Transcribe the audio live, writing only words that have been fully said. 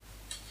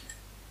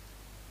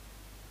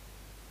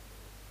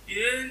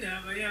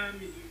Yenda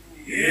bayamile,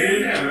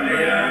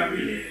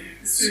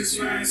 this is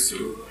my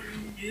story.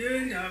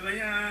 Yenda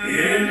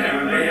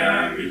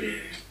bayamile,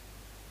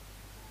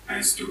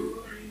 my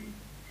story.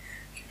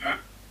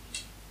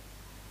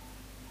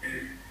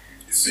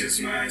 This is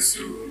my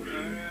story.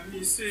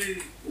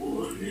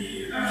 Hold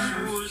me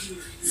out.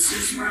 This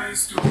is my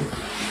story.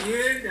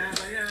 Yenda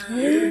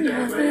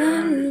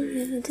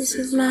bayamile, this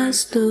is my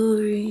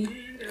story.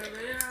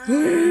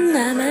 This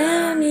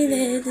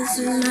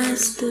is my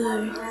story.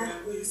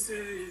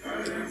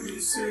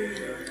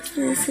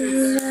 This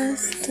is my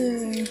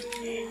story.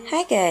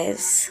 Hi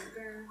guys.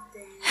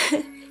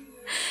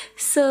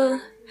 So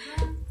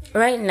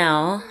right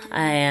now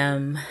I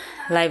am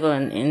live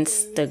on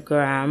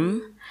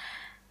Instagram,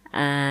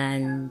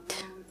 and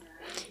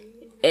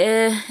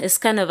it's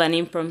kind of an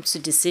impromptu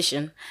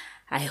decision.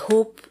 I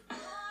hope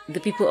the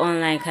people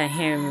online can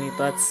hear me,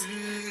 but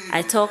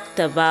I talked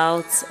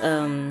about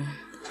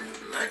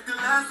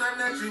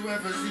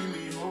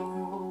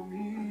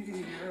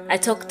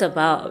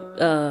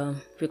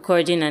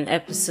recording an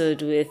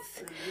episode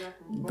with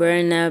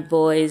Burna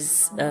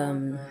Boy's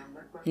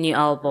new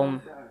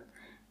album.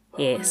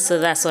 Yeah, so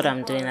that's what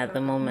I'm doing at the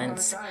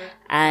moment.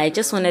 I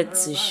just wanted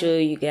to show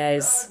you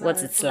guys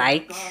what it's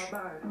like.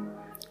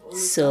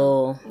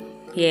 So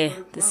yeah,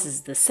 this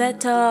is the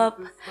setup.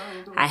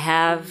 I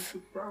have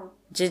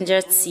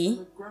ginger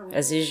tea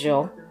as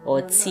usual,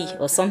 or tea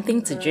or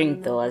something to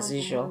drink though as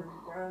usual.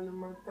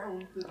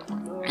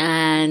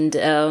 And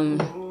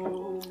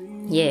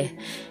yeah,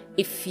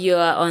 if you're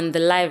on the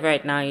live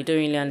right now, you don't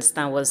really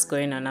understand what's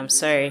going on. I'm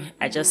sorry.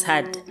 I just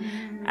had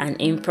an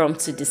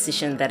impromptu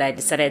decision that I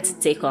decided to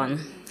take on,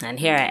 and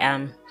here I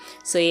am.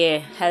 So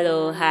yeah,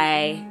 hello,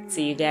 hi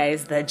to you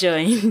guys that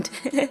joined.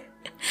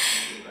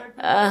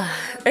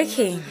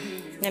 Okay,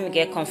 let me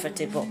get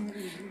comfortable.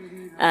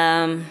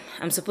 I'm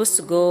supposed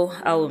to go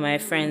out with my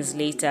friends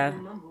later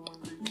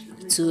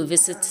to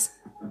visit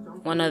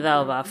one other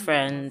of our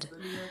friend,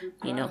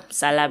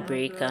 Salah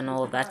break and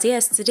all that.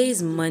 Yes, today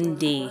is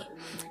Monday.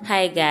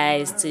 Hi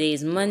guys, today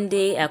is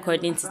Monday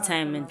according to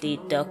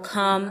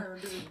timeanddate.com.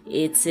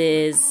 It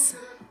is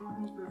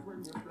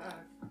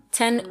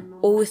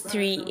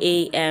 10:03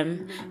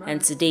 a.m.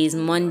 and today is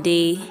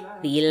Monday,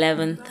 the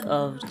 11th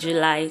of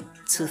July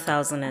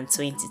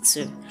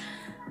 2022.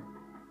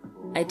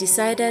 I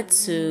decided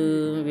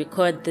to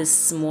record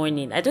this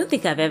morning. I don't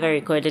think I've ever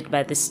recorded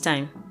by this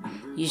time.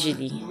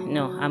 Usually,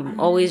 no, I'm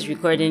always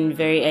recording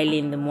very early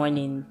in the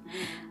morning.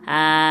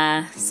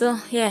 So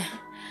yeah,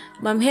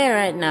 but I'm here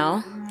right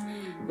now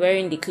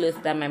wearing the clothes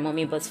that my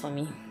mommy bought for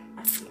me.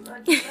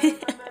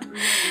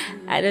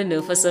 I don't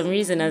know, for some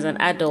reason as an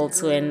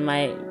adult, when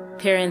my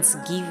parents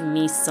give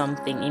me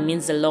something, it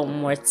means a lot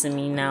more to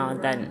me now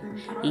than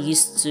it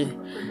used to.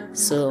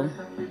 So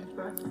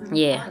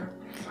yeah,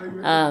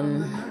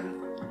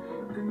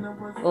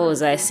 what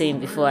was I saying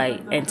before I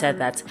entered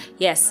that?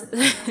 Yes.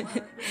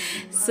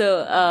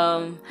 So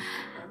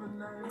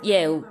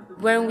yeah,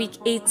 we're in week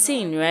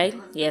 18, right?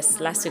 Yes,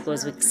 last week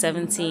was week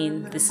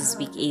 17. This is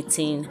week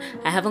 18.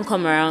 I haven't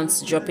come around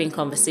to dropping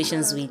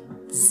conversations with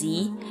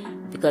Z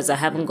because I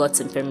haven't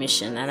gotten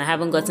permission, and I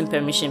haven't gotten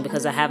permission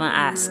because I haven't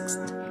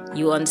asked.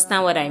 You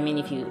understand what I mean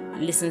if you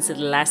listen to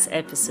the last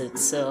episode.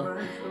 So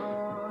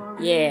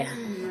yeah.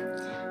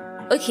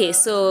 Okay,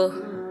 so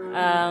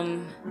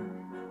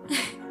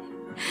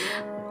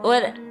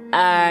what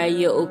are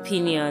your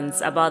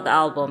opinions about the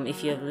album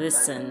if you've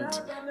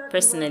listened?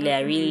 Personally,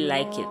 I really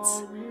like it.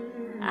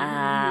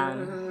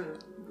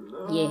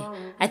 Yeah,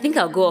 I think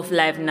I'll go off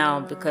live now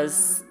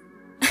because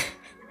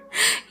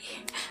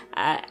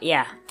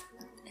yeah.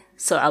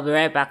 So I'll be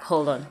right back.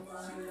 Hold on.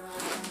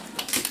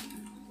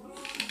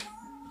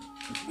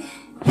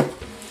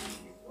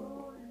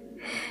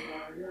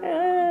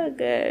 Oh,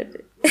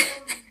 good.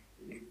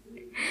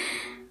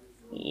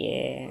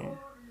 Yeah.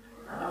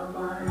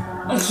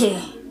 Okay.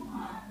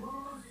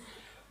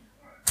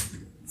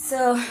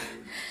 So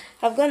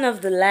I've gone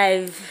off the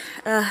live.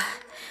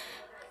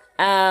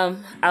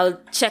 I'll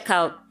check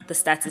out the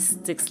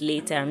statistics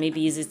later, maybe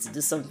use it to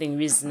do something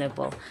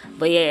reasonable.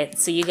 But yeah,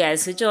 to you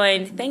guys who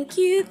joined, thank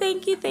you.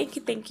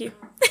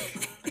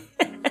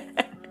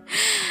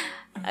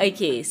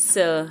 Okay,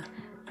 so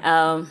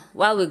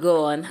while we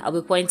go on, I'll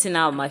be pointing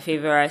out my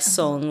favorite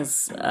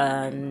songs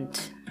and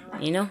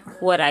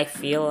what I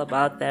feel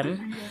about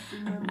them.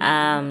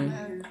 I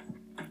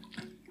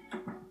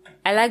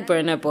like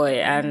Burna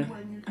Boy, and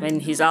when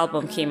his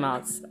album came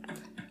out,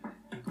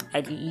 I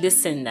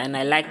listened and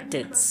I liked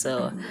it,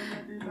 so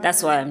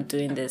that's why I'm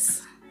doing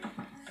this.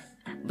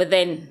 But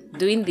then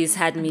doing this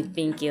had me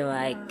thinking,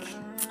 like,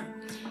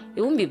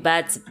 it wouldn't be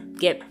bad to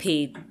get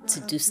paid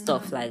to do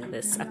stuff like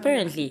this.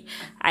 Apparently,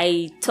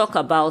 I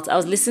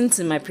was listening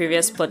to my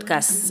previous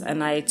podcasts,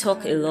 and I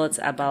talk a lot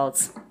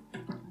about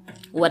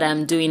what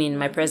I'm doing in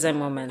my present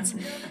moment.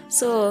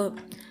 So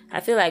I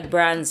feel like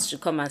brands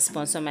should come and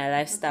sponsor my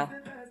lifestyle.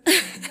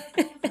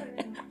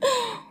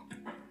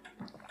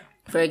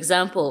 For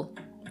example,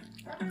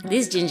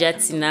 this ginger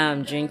tea now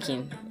I'm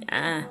drinking,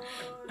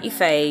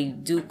 if I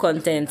do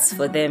content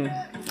for them,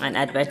 and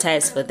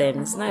advertise for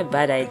them. It's not a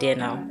bad idea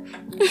now.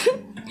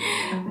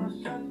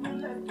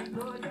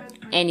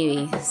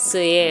 Anyway, so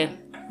yeah.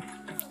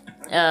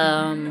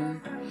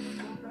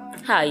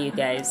 How are you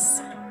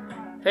guys?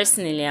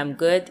 Personally, I'm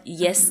good.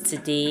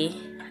 Yesterday,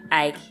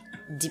 I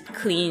deep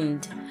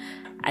cleaned.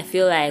 I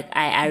feel like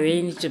I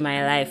arranged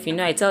my life.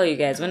 I tell you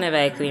guys, whenever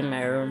I clean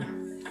my room,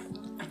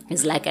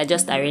 it's like I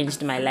just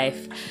arranged my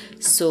life.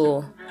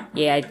 So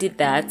yeah, I did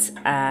that,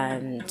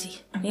 and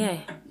yeah,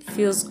 it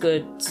feels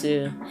good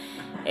to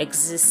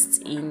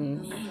exist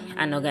in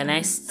an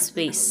organized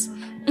space.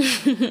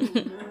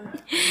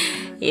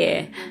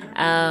 Yeah.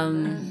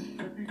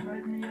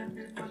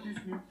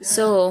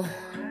 So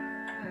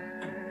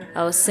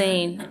I was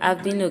saying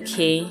I've been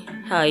okay.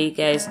 How are you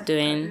guys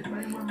doing?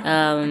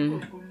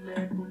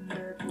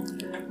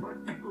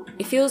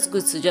 It feels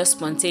good to just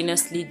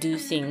spontaneously do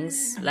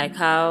things, like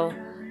how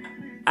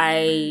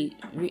I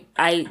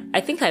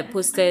think I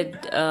posted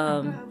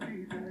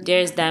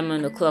There's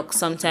Diamond O'Clock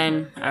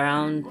sometime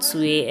around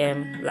 2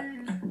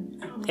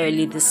 a.m.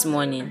 early this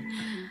morning,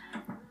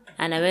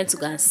 and I went to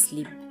go and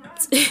sleep.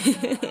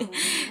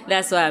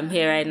 That's why I'm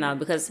here right now,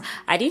 because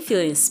I didn't feel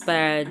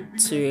inspired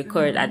to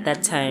record at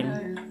that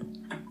time.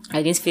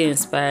 I didn't feel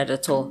inspired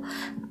at all.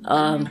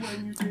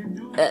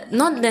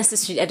 Not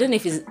necessarily, I don't know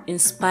if it's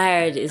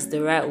inspired is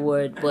the right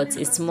word, but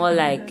it's more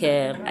like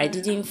I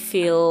didn't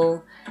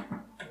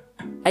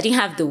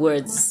have the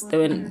words.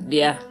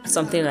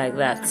 Something like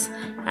that.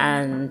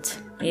 And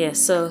yeah,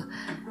 so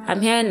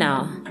I'm here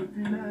now,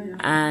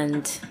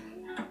 and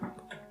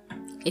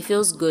it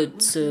feels good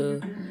to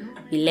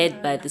be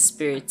led by the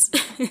Spirit.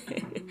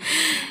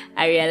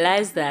 I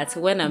realize that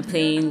when I'm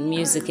playing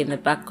music in the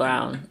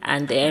background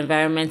and the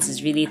environment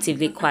is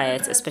relatively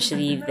quiet,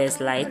 especially if there's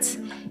light,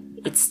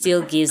 it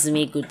still gives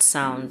me good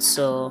sound.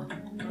 So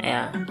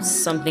yeah,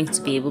 something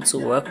to be able to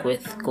work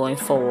with going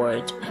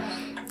forward.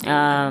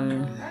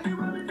 Yeah,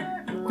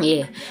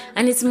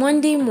 and it's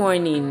Monday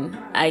morning.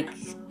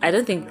 I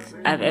don't think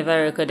I've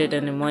ever recorded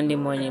on a Monday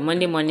morning.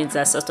 Monday mornings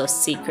are sort of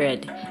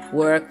sacred.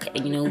 Work,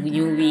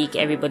 new week,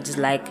 everybody's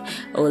like,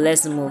 oh,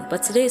 let's move.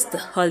 But today is the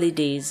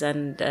holidays,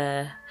 and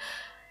I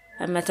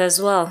might as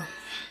well,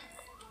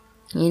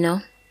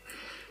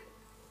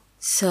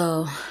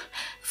 So,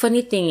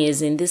 funny thing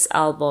is, in this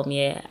album,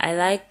 yeah, I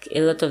like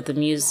a lot of the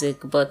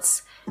music,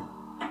 but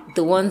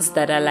the ones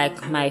that are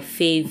like my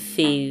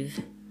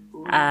fave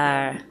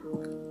are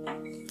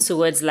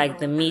towards like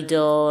the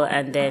middle,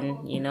 and then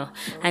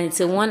and it's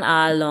a 1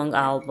 hour long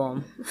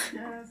album.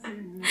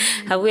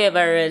 Have we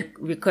ever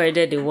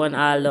recorded a 1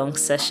 hour long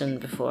session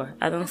before?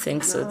 I don't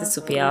think so. This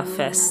will be our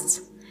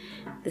first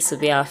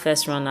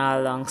 1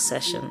 hour long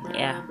session.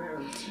 Yeah.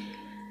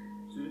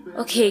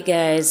 Okay,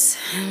 guys,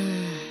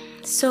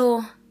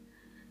 so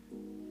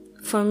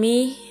for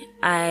me,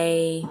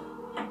 I'm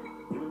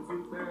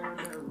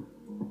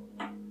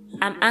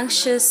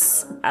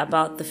anxious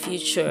about the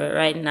future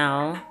right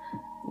now.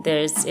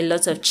 There's a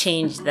lot of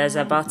change that's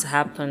about to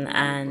happen,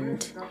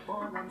 and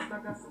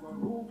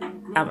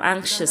I'm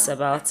anxious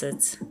about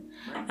it.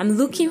 I'm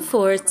looking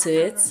forward to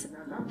it,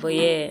 but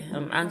yeah,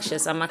 I'm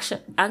anxious. I'm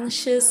actually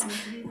anxious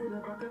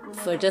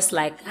for just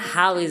like,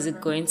 how is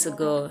it going to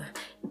go?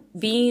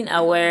 Being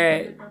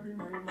aware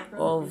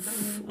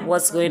of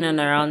what's going on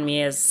around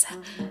me has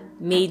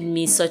made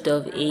me sort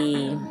of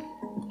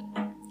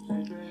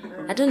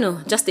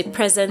just a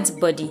present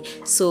body.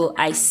 So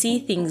I see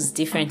things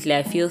differently.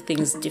 I feel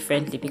things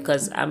differently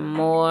because I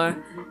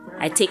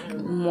take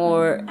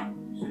more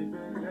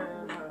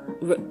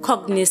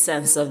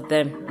cognizance of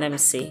them. Let me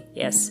say,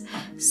 yes.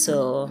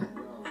 So,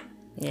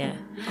 yeah.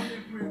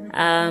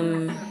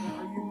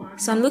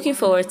 So I'm looking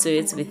forward to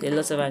it with a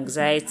lot of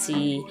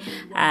anxiety,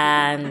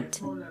 and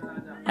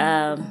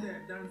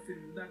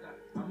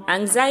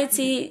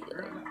anxiety.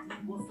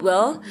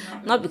 Well,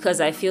 not because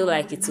I feel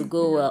like it will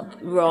go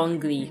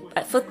wrongly.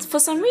 For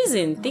some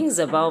reason, things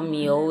about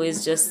me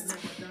always just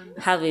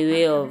have a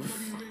way of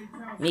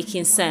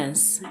making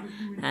sense.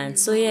 And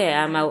so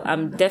yeah,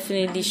 I'm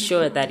definitely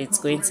sure that it's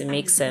going to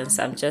make sense.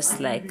 I'm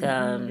just like,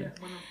 how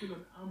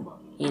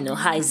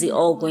is it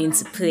all going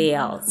to play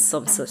out?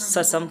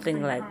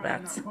 Something like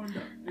that.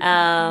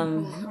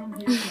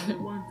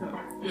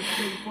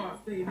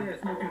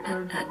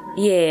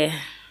 Yeah.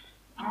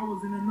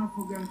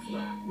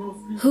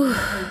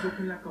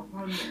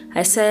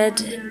 I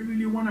said,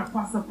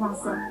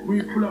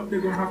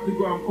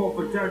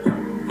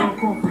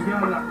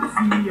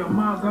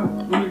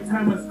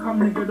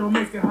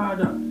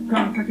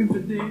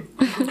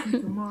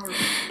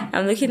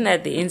 I'm looking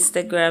at the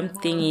Instagram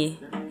thingy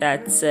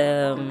that's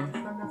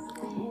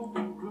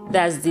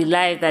the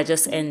live that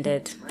just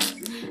ended.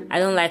 I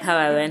don't like how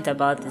I went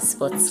about this,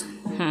 but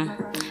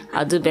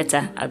I'll do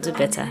better.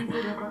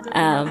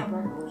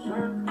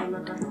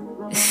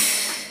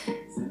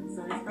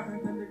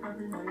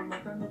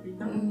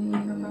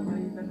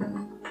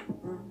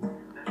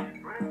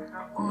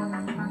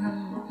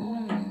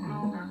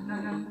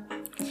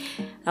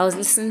 I was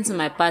listening to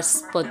my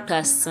past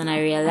podcasts and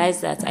I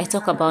realized that I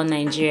talk about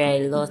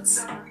Nigeria a lot.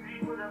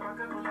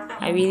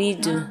 I really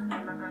do.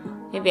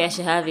 Maybe I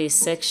should have a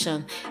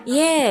section.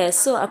 Yeah,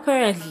 so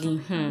apparently,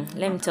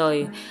 let me tell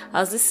you, I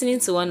was listening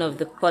to one of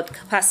the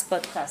past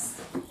podcasts.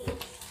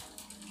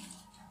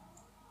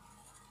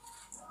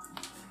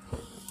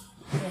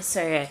 Yeah,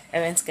 sorry, I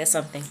went to get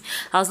something.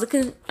 I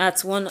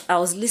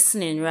was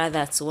listening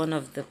rather to one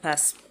of the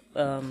past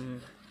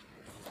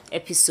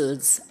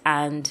episodes,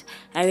 and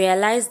I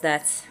realized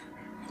that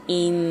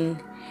in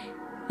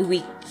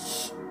week,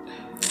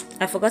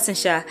 I've forgotten,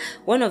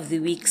 one of the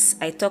weeks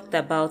I talked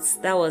about,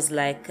 that was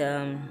like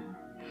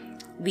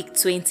week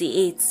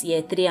 28,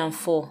 3 and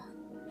 4.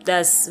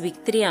 That's week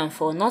 3 and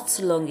 4, not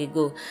too long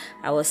ago.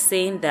 I was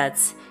saying that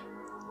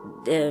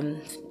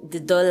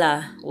the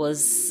dollar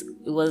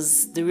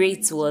the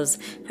rate was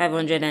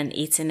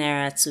 580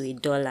 naira to a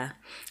dollar,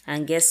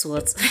 and guess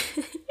what?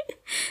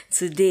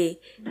 Today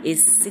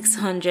is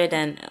 600,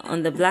 and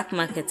on the black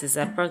market is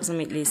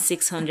approximately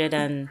 600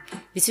 and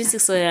between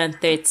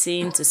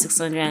 613 to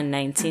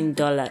 619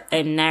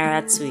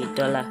 naira to a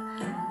dollar.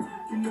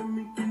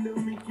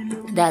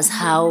 That's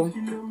how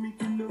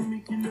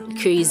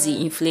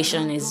crazy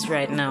inflation is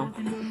right now.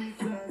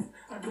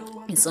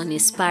 It's on a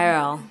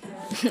spiral,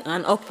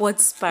 an upward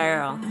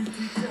spiral.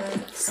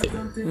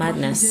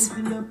 Madness.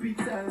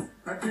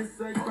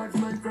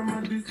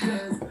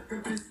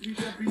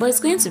 But it's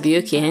going to be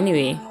okay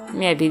anyway.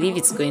 I believe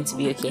it's going to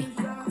be okay.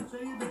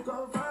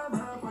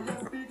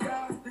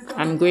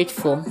 I'm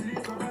grateful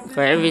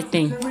for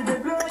everything.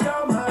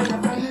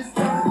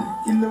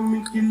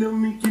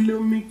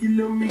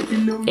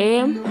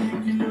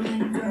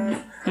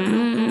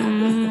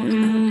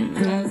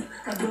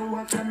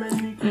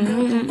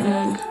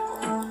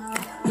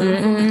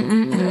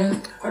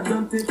 I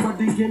don't take for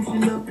the game, she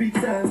no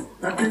pretend.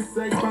 I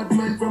decide bad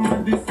mind from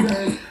a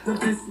distance. Don't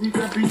this sweet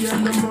happy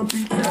and I'm a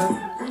pretend.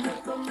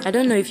 I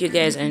don't know if you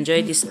guys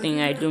enjoy this thing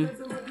I do,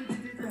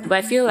 but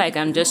I feel like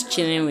I'm just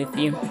chilling with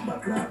you.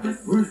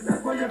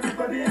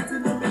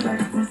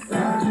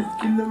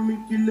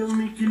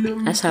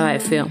 That's how I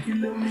feel.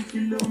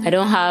 I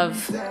don't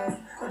have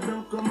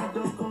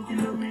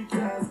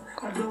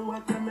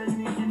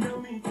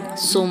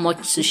so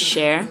much to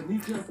share,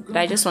 but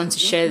I just want to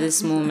share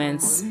these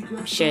moments,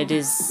 share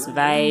this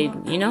vibe,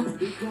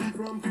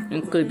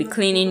 You could be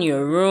cleaning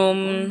your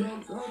room,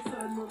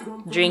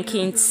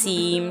 drinking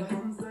tea,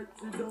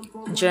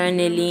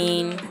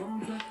 journaling,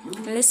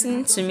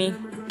 listening to me.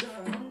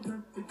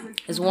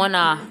 It's 1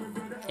 hour.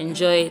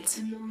 Enjoy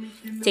it.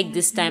 Take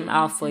this time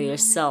out for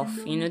yourself.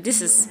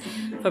 This is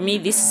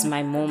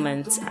my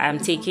moment. I'm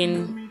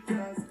taking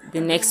the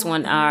next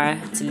 1 hour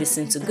to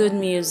listen to good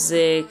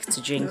music,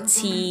 to drink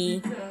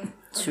tea,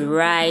 to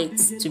write,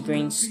 to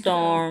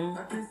brainstorm,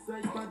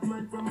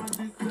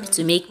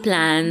 to make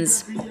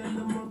plans.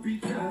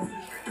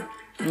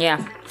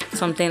 Yeah,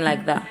 something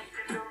like that.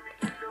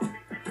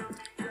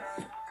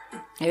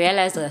 I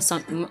realized that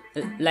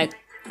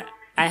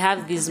I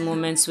have these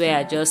moments where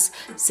I just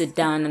sit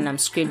down and I'm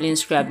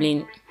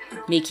scrabbling,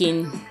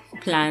 making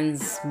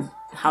plans,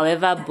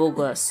 however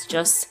bogus,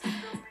 just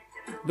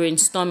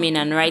brainstorming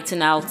and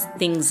writing out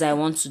things I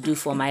want to do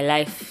for my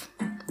life.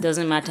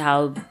 Doesn't matter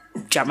how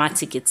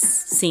dramatic it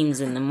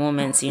seems in the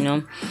moment,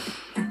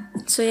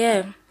 So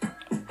yeah,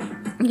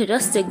 you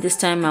just take this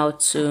time out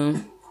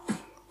to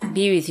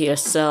be with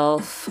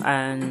yourself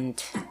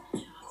and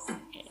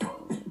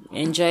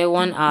enjoy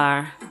 1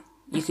 hour.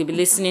 You could be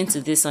listening to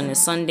this on a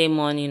Sunday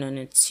morning, on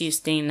a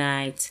Tuesday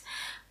night,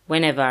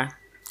 whenever.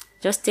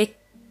 Just take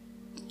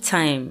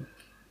time,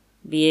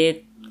 be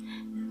it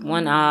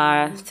 1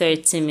 hour,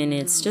 30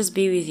 minutes. Just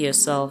be with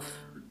yourself.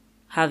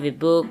 Have a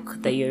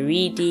book that you're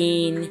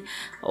reading,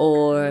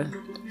 or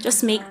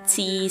just make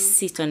tea,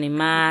 sit on a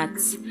mat,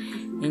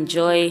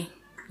 enjoy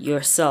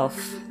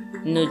yourself.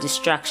 No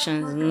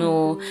distractions,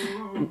 no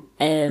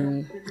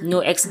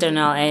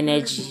external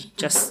energy,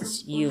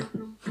 just you.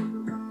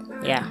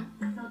 Yeah.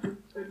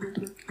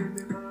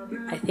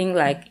 I think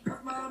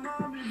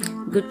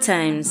good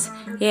times.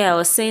 Yeah, I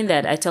was saying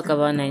that I talk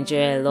about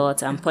Nigeria a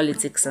lot and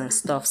politics and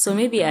stuff. So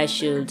maybe I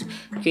should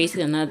create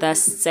another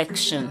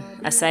section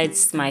aside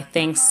my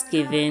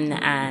Thanksgiving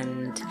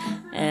and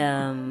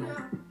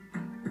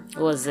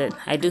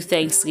I do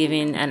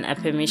Thanksgiving and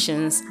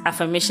affirmation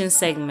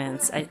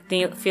segments. I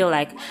feel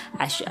like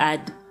I should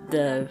add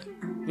the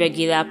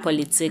regular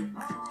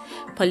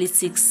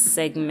politics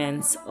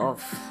segments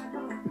of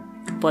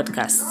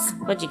podcasts.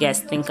 What do you guys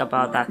think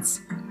about that?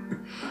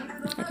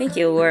 I think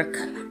it'll work.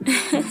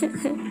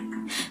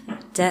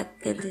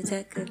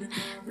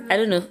 I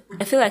don't know.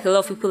 I feel like a lot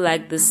of people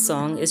like this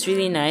song. It's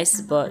really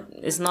nice, but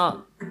it's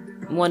not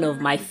one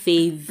of my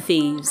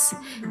faves.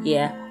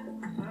 Yeah.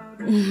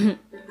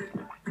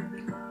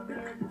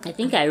 I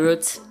think I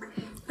wrote.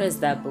 Where's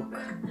that book?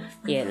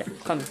 Yeah,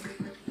 come.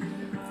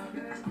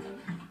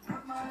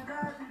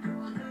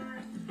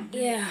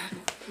 Yeah.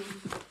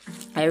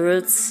 I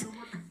wrote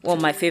one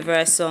of my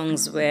favorite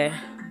songs where.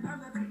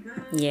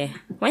 Yeah.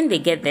 When they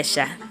get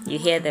there, you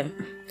hear them.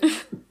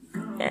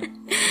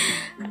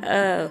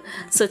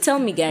 So tell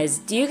me, guys,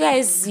 do you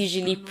guys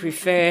usually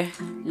prefer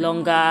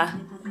longer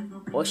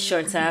or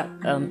shorter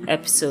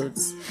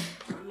episodes?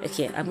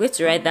 Okay, I'm going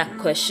to write that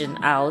question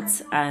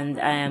out, and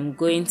I am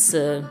going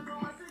to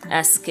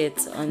ask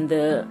it on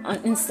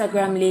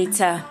Instagram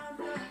later.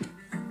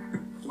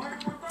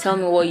 Tell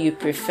me what you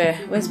prefer.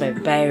 Where's my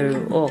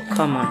biro? Oh,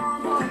 come on.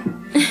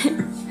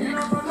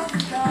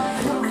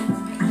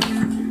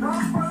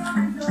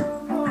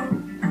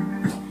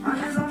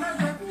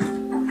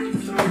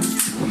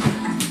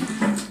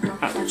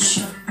 Ouch.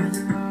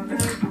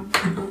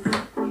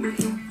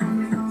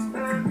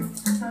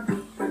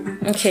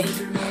 Okay,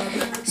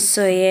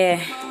 so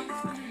yeah,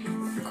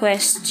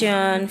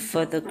 question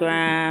for the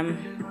gram.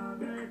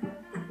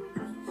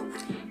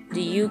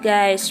 Do you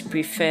guys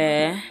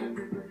prefer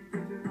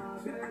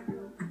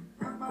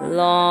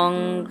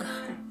long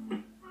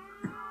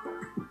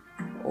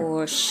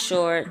or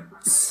short?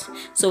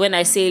 So when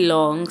I say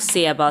long,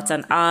 say about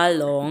an hour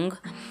long,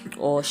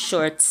 or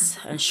short,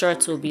 and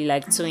short will be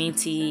like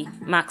 20,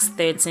 max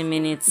 30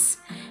 minutes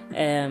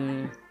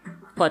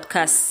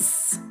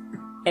podcast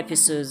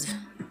episodes.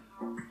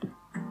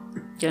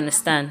 Do you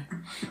understand?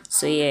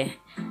 So yeah,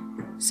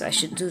 so I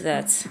should do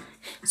that.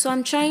 So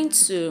I'm trying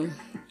to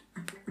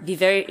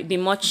be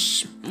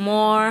much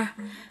more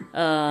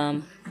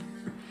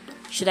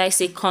should I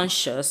say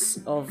conscious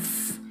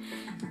of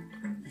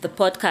the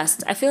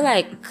podcast. I feel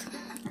like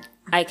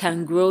I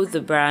can grow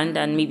the brand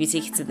and maybe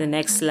take it to the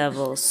next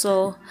level.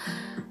 So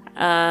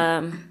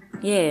yeah,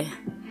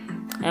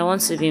 I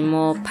want to be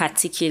more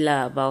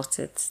particular about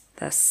it.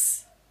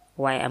 That's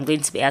why I'm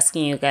going to be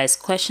asking you guys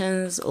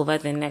questions over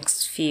the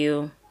next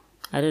few,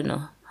 I don't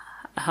know,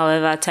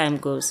 however time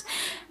goes.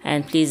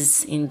 And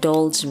please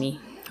indulge me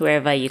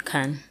wherever you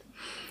can.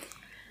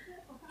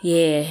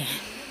 Yeah,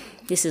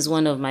 this is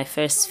one of my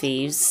first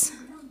faves.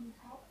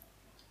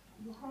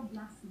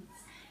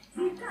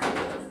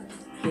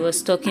 He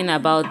was talking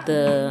about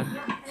the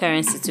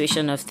current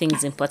situation of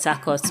things in Port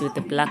Harcourt with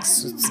the black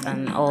suits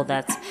and all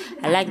that.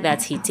 I like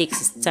that he takes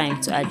his time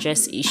to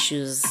address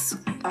issues,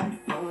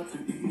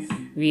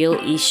 real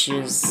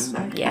issues.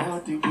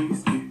 Yeah.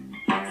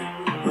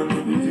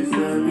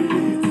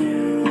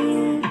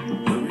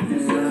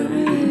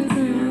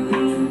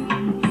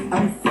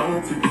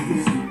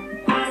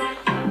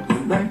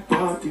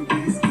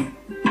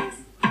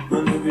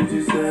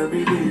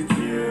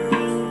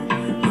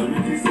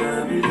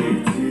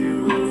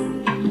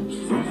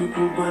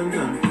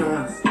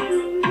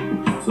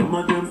 Some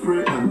of them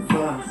pray and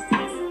fast.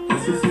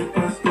 This is a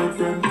pastor,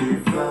 them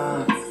they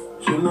fast.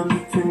 Show them the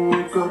thing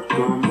we got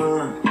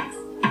command.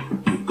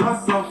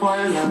 Because of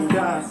oil and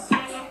gas,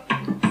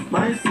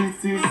 my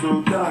city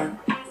so dark.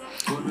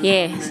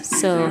 Yeah,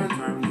 so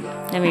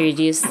let me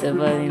reduce the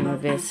volume a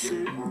bit.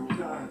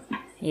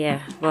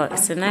 Yeah, well,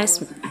 it's a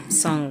nice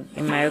song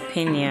in my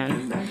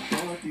opinion.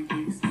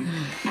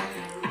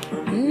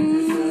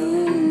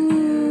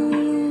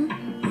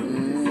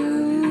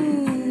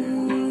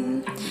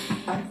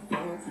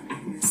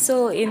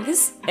 So in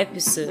this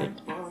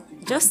episode,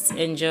 just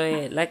enjoy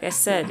it. Like I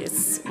said,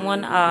 it's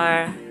 1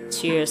 hour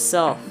to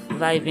yourself,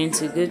 vibing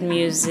to good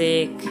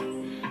music,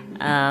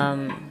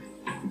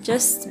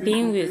 just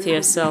being with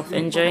yourself,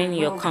 enjoying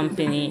your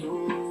company,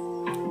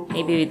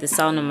 maybe with the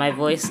sound of my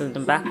voice in the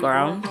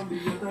background.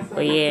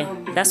 But yeah,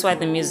 that's why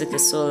the music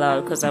is so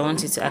loud, because I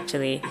want you to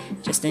actually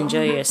just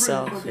enjoy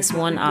yourself. It's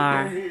 1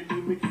 hour.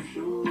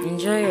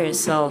 Enjoy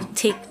yourself.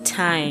 Take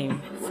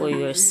time for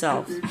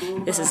yourself.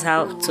 This is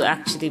how to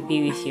actually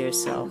be with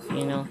yourself,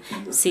 you know.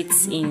 Sit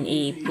in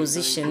a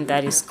position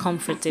that is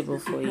comfortable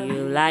for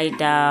you. Lie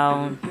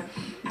down.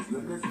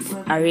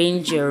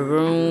 Arrange your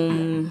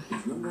room.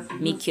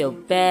 Make your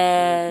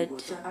bed.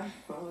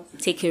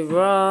 Take a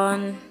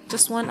run.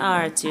 Just 1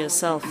 hour to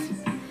yourself,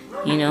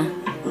 you know.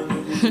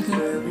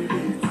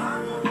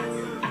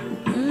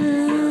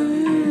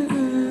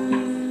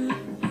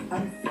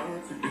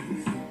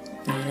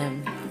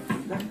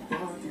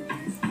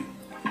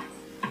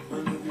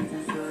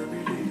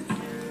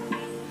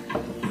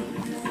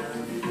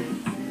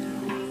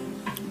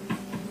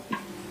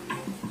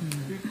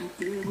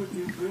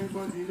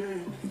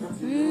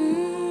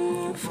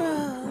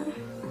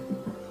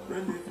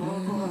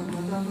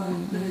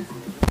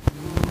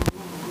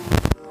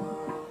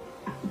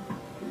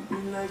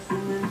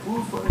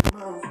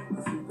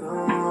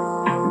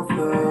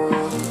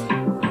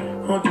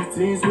 All the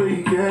things where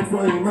you get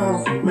for your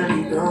mouth,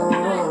 many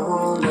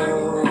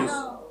dollars.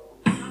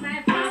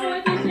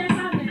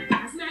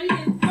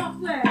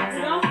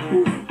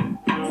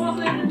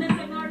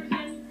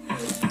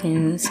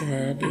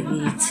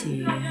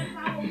 Instability.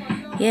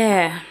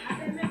 Yeah.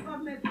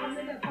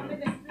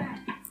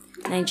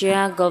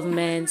 Nigerian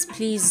government,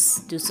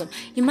 please do some.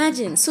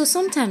 Imagine, so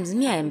sometimes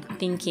me, I'm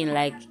thinking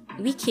like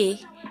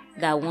Wike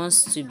that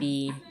wants to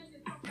be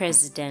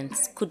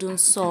president couldn't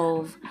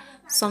solve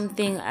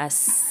something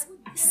as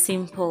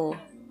simple.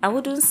 I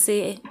wouldn't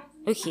say,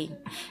 okay,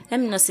 let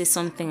me not say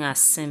something as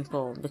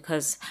simple,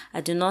 because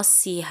I do not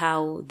see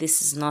how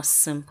this is not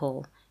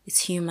simple. It's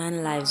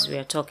human lives we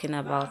are talking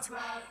about.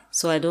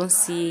 So I don't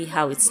see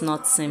how it's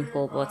not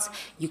simple, but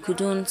you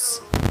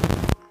couldn't,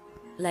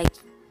 like,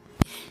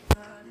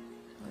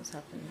 what's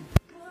happening?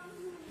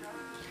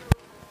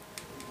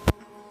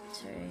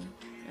 Sorry.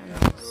 I'm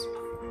not-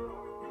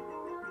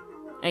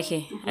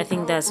 Okay, I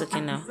think that's okay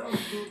now.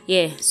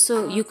 Yeah,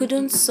 so you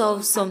couldn't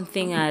solve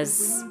something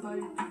as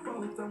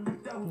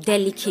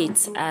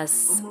delicate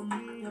as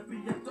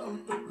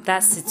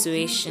that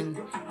situation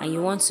and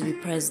you want to be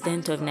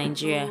president of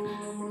Nigeria.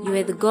 You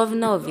were the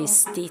governor of a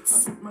state.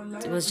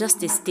 It was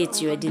just a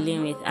state you were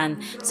dealing with, and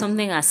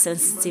something as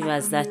sensitive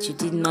as that, you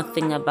did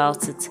nothing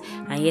about it,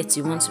 and yet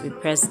you want to be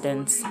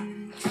president.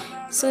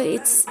 So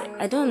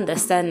I don't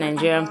understand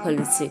Nigerian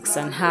politics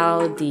and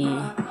how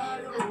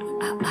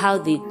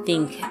they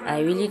think.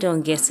 I really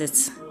don't get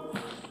it.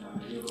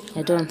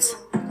 I don't.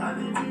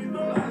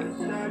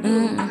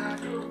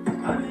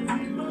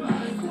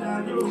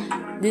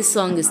 This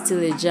song is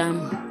still a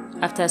jam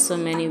after so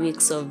many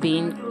weeks of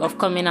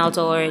coming out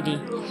already.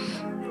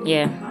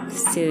 Yeah,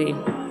 still.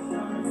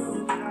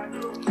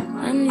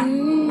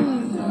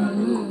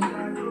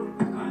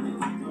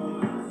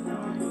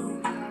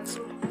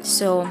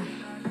 So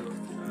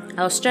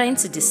I was trying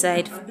to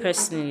decide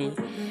personally.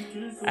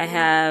 I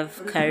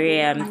have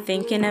career I'm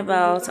thinking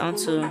about. I want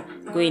to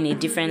go in a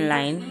different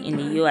line in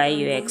the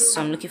UI UX.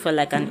 So I'm looking for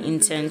like an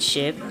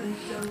internship.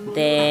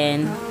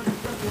 Then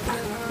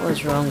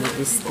what's wrong with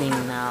this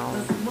thing now?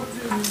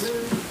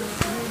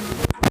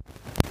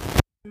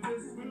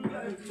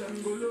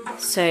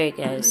 Sorry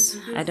guys,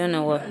 I don't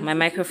know what, my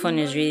microphone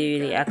is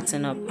really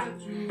acting up.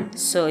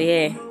 So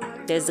yeah,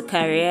 there's the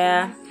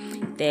career,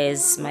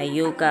 there's my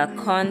yoga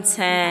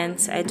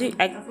content. I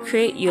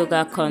create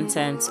yoga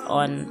content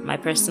on my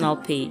personal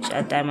page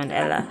at Diamond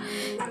Ella.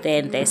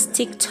 Then there's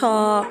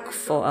TikTok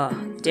for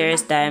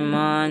there's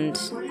Diamond.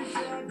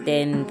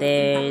 Then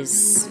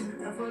there's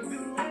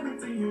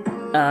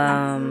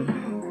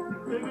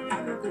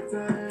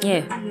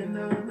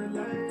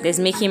there's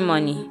making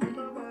money.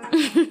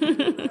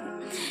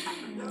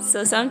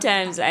 So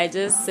sometimes I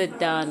just sit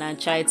down and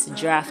try to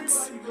draft,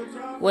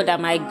 what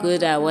am I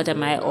good at, what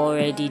am I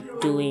already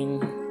doing.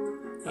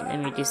 Let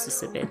me reduce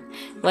this a bit.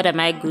 What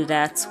am I good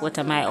at, what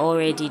am I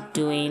already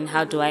doing,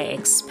 how do I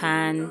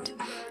expand?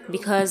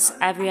 Because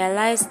I've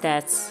realized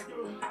that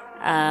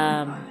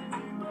our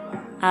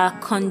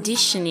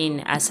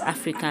conditioning as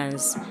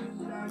Africans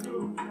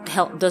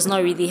does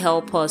not really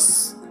help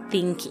us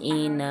think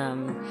in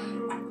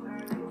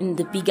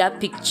the bigger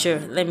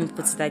picture. Let me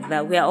put it like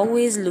that. We are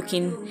always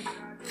looking.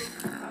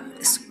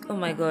 Oh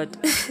my God,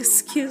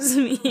 excuse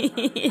me.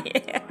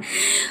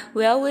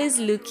 We're always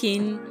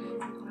looking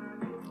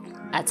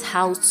at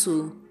how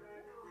to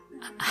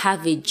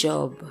have a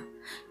job.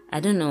 I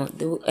don't know.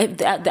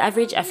 The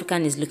average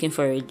African is looking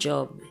for a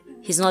job.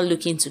 He's not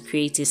looking to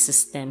create a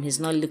system. He's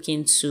not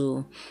looking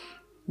to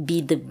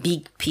be the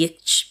big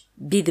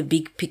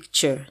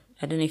picture.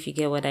 I don't know if you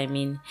get what I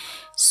mean.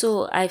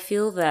 So I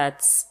feel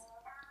that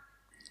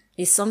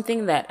it's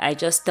something that I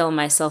just tell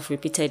myself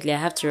repeatedly. I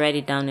have to write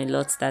it down a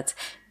lot, that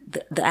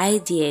the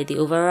idea, the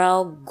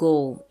overall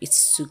goal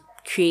is to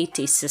create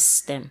a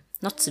system,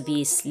 not to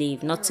be a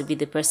slave, not to be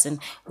the person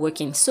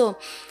working. So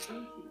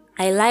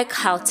I like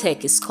how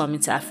tech is coming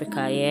to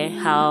Africa,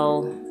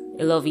 how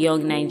a lot of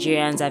young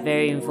Nigerians are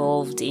very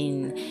involved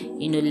in,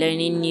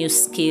 learning new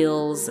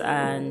skills,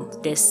 and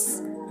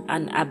there's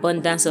an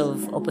abundance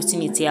of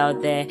opportunity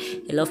out there.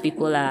 A lot of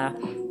people are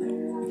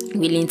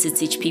willing to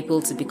teach people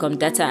to become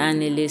data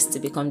analysts, to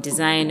become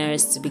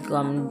designers, to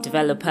become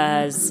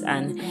developers,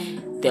 and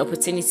the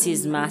opportunity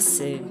is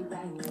massive.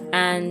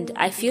 And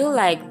I feel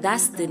like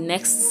that's the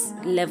next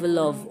level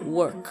of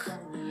work.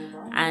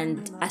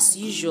 And as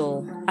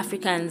usual,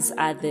 Africans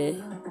are the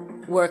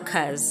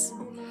workers.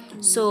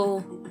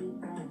 So,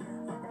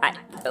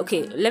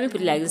 let me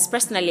put it like this.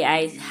 Personally,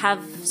 I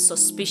have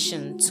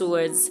suspicion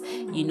towards,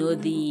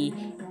 the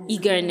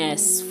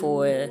eagerness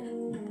for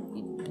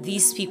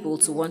these people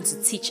to want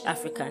to teach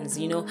Africans,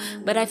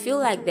 but I feel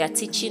like they're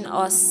teaching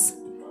us.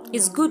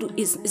 It's good.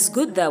 It's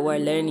good that we're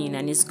learning,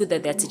 and it's good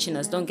that they're teaching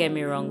us. Don't get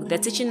me wrong. They're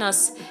teaching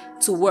us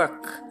to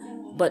work,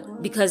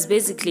 but because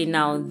basically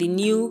now the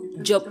new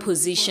job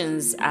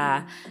positions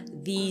are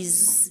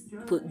these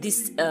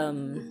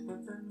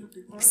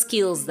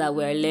skills that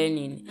we're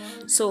learning.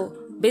 So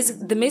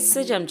basically, the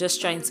message I'm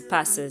just trying to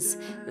pass is,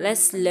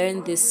 let's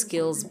learn these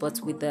skills,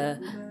 but with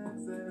the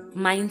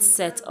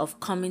mindset of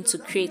coming to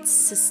create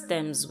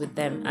systems with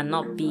them and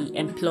not be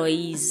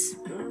employees,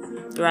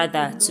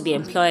 rather to be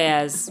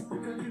employers.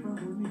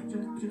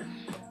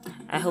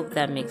 I hope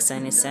that makes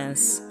any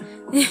sense.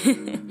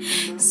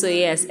 So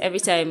yes,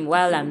 every time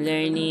while I'm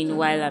learning,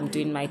 while I'm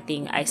doing my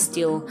thing, I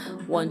still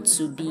want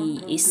to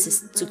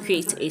to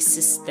create a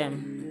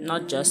system,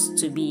 not just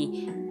to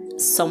be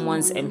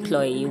someone's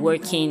employee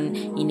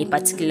working in a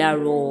particular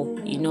role.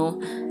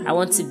 I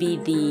want to be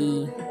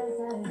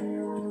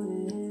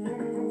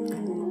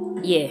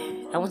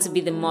I want to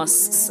be the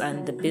Musks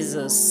and the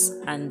Bezos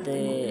and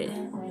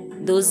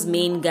those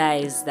main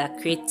guys that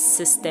create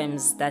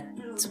systems that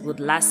would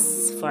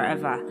last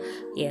forever.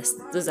 Yes,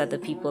 those are the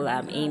people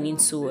I'm aiming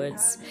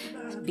towards,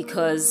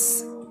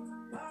 because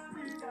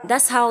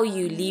that's how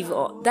you live,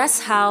 or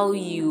that's how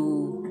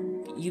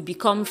you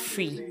become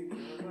free.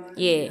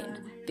 Yeah,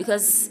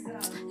 because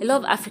a lot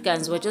of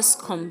Africans were just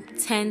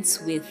content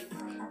with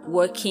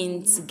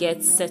working to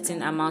get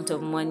certain amount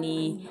of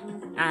money,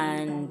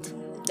 and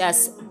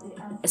that's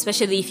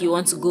especially if you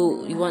want to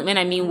go, when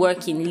I mean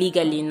working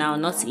legally now,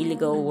 not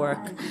illegal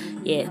work,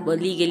 but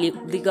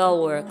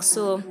legal work.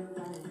 So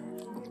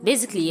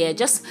basically,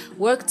 just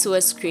work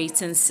towards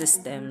creating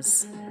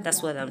systems.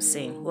 That's what I'm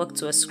saying. Work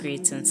towards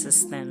creating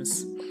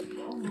systems.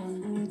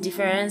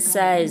 Different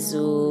size,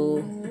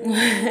 oh.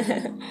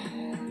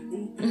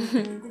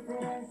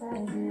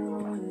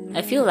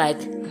 I feel like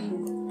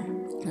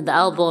the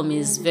album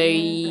is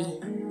very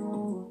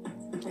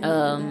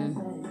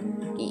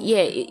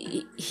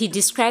he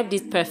described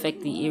it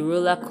perfectly, a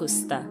roller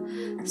coaster.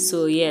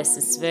 So yes,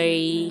 it's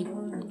very,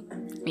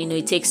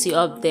 it takes you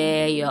up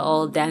there, you're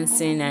all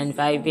dancing and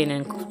vibing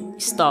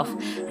and stuff,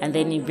 and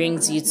then it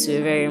brings you to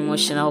a very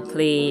emotional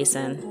place,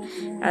 and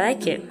I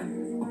like it.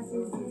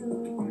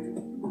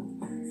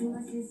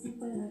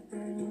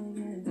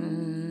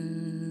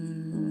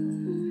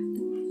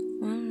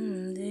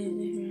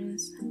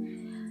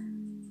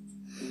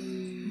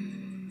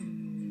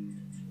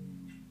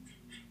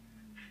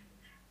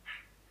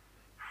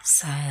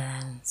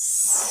 Silence.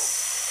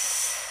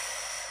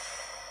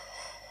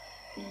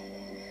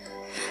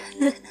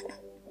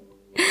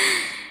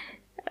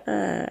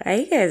 Are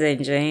you guys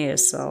enjoying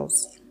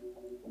yourselves?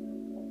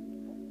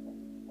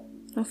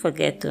 Don't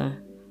forget to,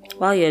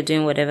 while you're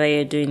doing whatever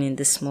you're doing in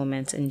this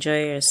moment,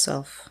 enjoy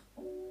yourself.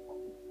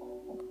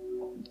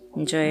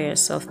 Enjoy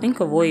yourself.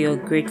 Think of what you're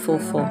grateful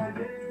for.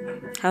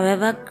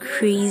 However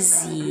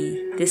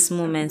crazy this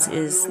moment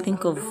is,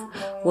 think of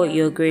what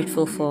you're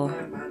grateful for.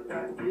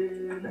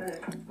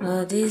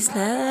 Oh, this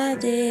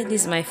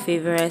is my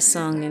favorite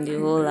song in the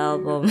whole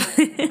album.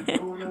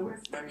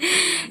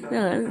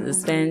 No one to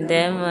spend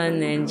them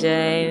on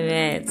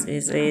enjoyment.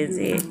 It's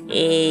easy.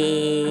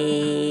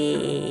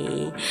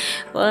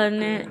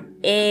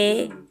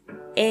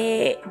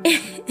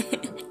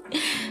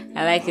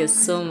 I like it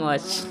so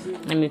much.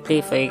 Let me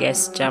play for you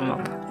guys to jam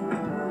up.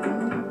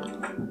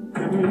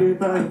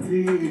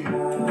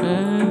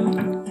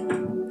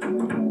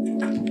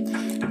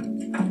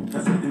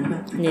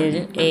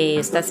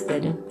 Starts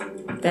better.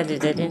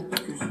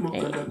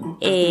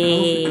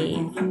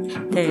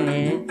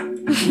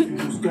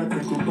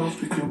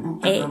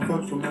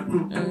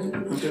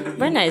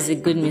 Burna is a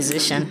good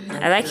musician.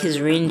 I like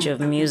his range of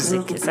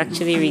music. It's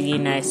actually really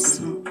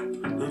nice.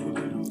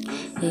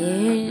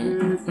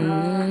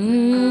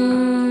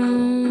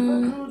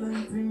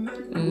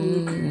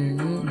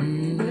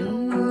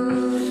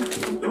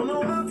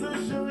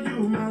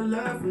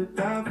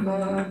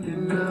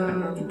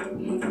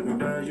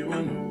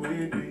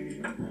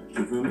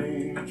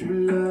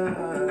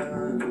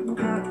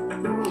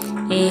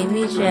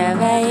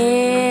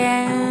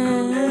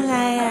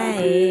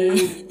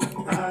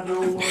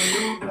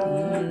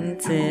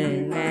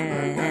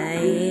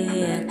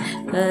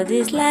 For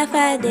this life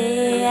I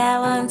did, I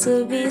want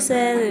to be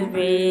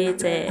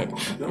celebrated.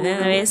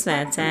 Don't waste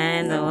my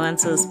time, don't want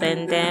to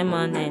spend them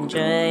on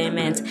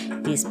enjoyment.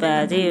 This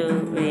party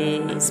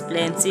is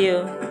plenty,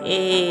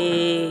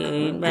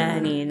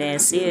 everybody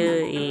that's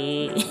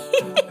you.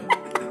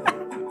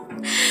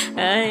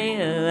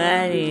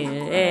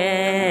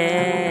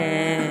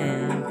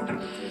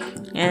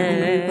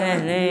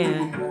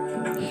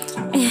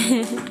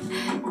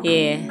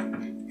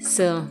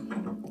 So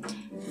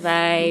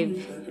vibe,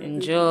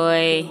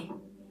 enjoy,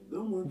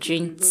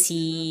 drink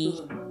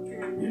tea,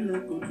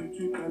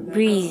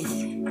 breathe.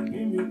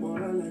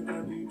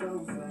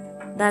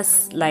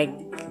 That's like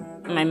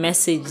my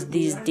message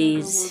these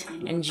days.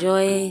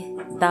 Enjoy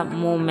that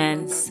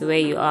moment where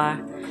you are.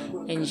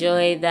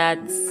 Enjoy that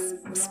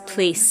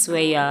place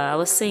where you are. I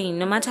was saying,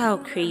 no matter how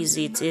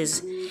crazy it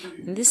is,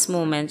 in this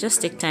moment,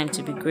 just take time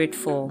to be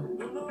grateful.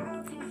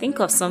 Think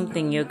of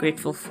something you're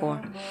grateful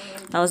for.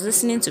 I was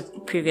listening to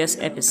previous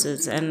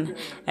episodes and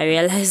I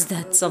realized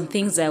that some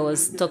things I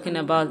was talking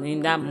about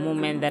in that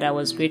moment that I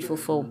was grateful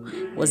for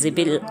was a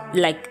bit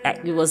like,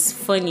 it was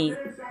funny,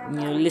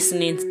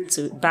 listening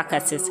to back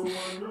at it.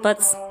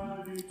 But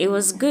it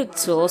was good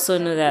to also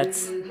know that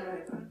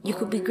you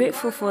could be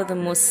grateful for the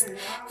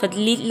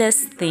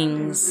littlest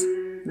things.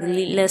 The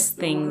littlest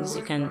things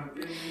you can.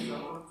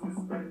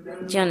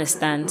 Do you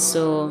understand?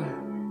 So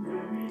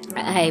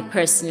I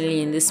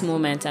personally, in this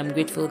moment, I'm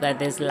grateful that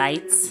there's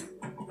lights.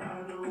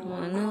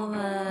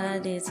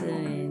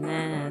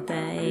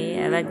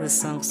 I like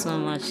this song so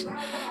much.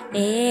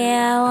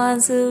 I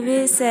want to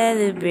be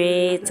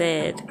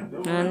celebrated.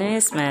 Don't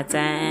waste my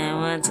time, I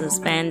want to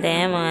spend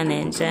them on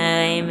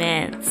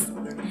enjoyment.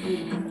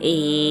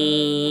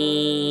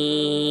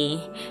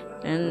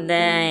 And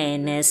I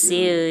miss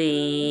you.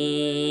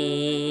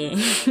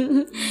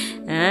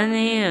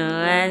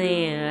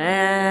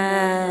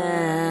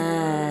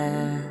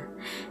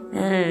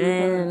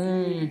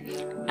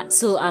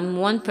 So I'm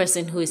one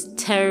person who is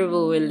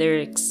terrible with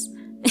lyrics.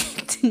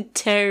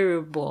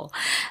 Terrible.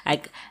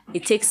 Like,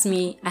 it takes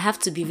me, I have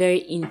to be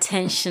very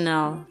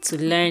intentional to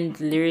learn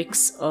the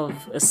lyrics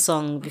of a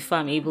song before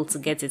I'm able to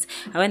get it.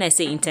 And when I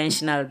say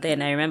intentional,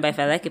 then I remember if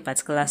I like a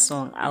particular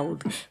song, I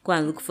would go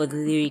and look for the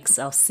lyrics.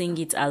 I'll sing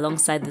it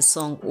alongside the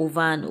song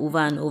over and over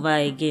and over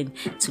again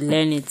to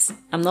learn it.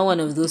 I'm not one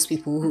of those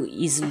people who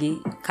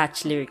easily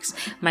catch lyrics.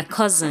 My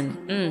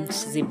cousin,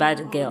 she's a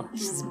bad girl.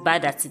 She's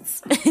bad at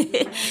it.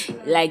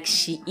 Like,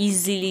 she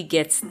easily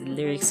gets the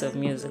lyrics of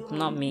music,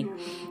 not me.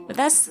 But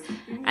that's,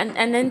 and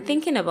then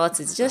thinking about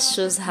it just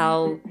shows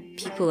how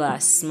people are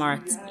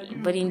smart,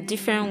 but in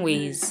different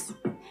ways.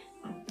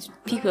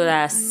 People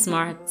are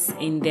smart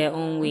in their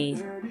own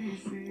way,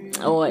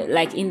 or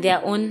like in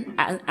their own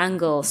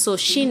angle. So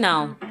she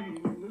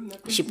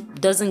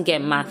doesn't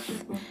get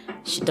math.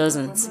 She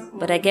doesn't.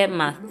 But I get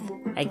math.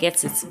 I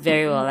get it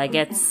very well. I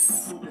get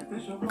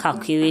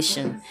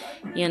calculation.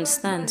 You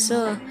understand?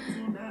 So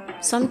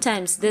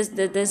sometimes there's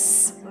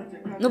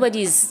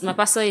my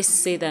pastor used to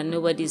say that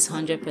nobody's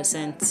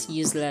 100%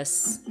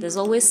 useless. There's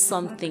always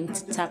something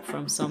to tap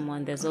from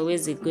someone. There's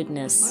always a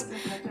goodness.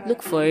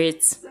 Look for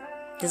it.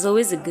 There's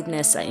always a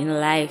goodness in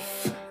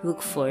life.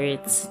 Look for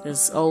it.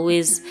 There's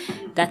always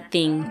that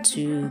thing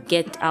to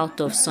get out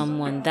of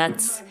someone.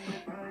 That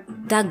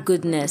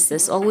goodness.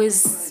 There's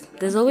always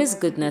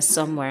goodness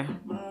somewhere.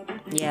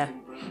 Yeah.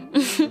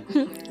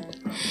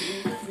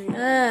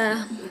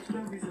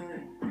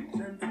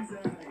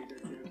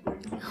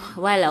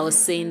 While I was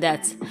saying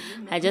that,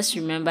 I just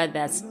remembered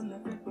that.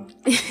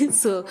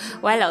 So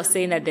while I was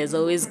saying that there's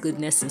always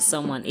goodness in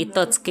someone, a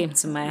thought came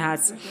to my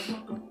heart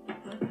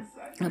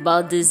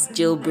about this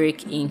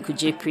jailbreak in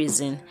Kuje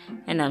prison.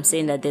 And I'm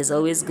saying that there's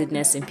always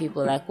goodness in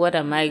people. Like, what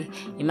am I?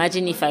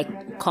 Imagine if I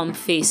come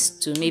face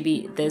to,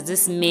 maybe there's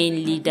this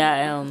main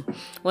leader,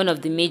 one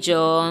of the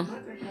major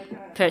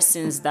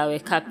persons that were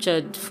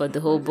captured for the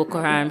whole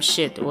Boko Haram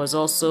shit was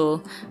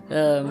also,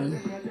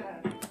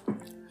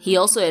 he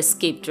also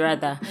escaped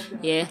rather.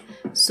 Yeah.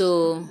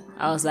 So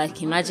I was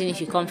like, imagine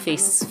if you come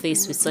face to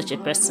face with such a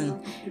person,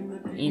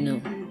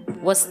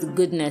 what's the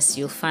goodness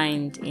you'll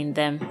find in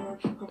them?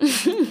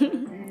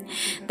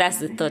 That's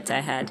the thought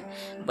I had.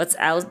 But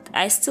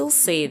I still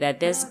say that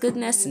there's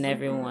goodness in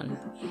everyone.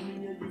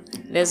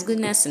 There's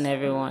goodness in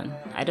everyone.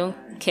 I don't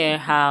care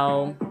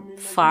how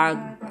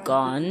far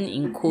gone,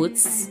 in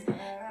quotes,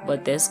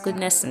 but there's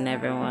goodness in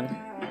everyone.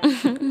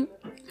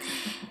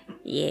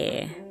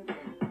 Yeah.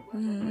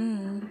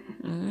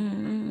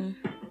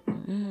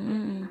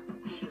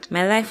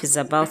 My life is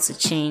about to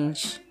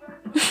change.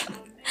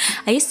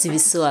 I used to be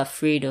so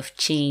afraid of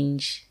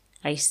change.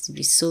 I used to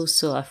be so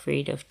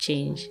afraid of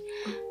change.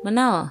 But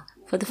now,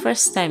 for the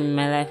first time in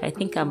my life, I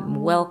think I'm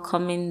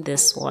welcoming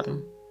this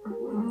one.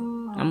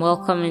 I'm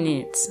welcoming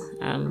it.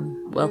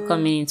 I'm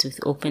welcoming it with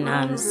open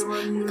arms.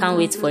 I can't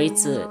wait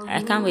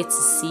to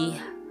see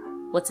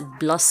what it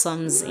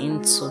blossoms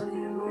into.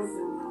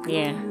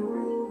 Yeah.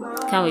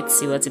 Can't wait to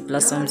see what it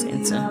blossoms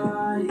into.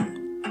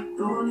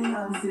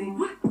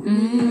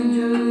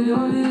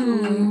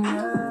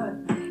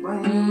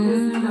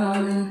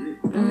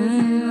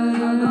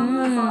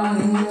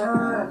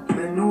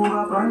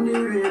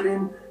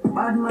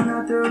 Bad man,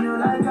 I turn you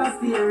like a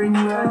steering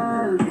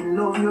wheel. In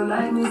love you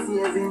like me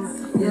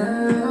savings.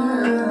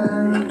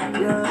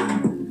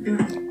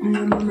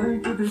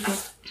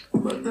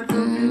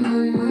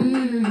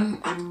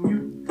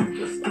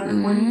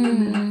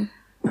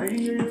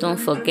 Don't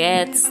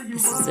forget,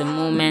 this is a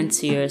moment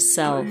to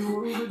yourself.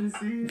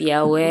 Be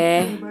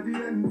aware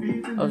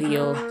of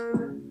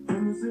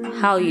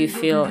how you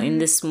feel in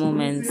this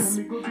moment.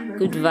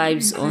 Good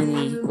vibes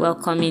only.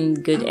 Welcoming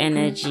good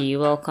energy.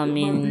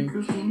 Welcoming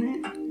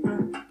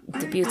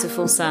the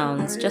beautiful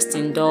sounds. Just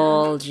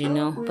indulge,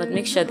 but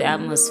make sure the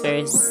atmosphere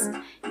is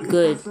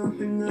good.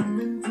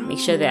 Make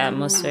sure the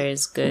atmosphere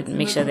is good.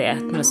 Make sure the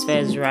atmosphere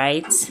is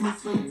right.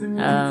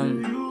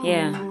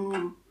 Yeah.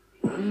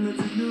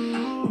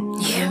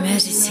 You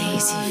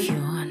meditate if you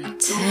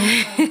want.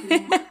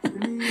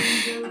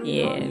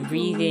 Yeah,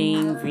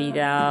 breathing, breathe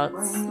out,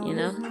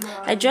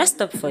 I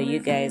dressed up for you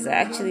guys. I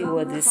actually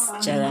wore this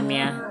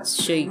jalamia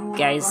to show you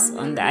guys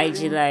on the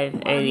IG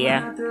live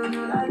earlier.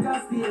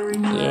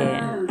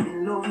 Yeah.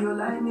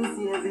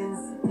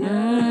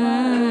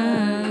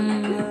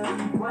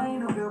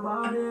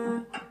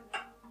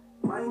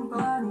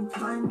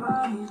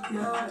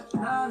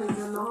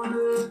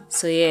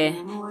 So yeah,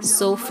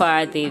 so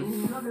far they've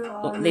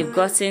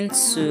gotten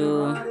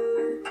to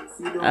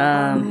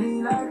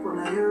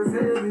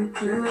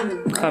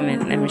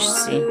comment. Let me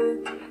see.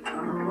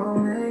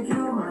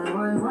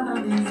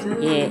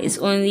 Yeah, it's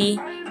only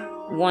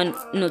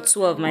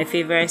two of my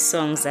favorite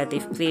songs that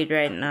they've played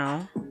right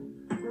now.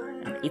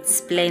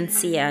 It's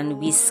Plenty and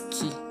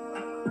Whiskey.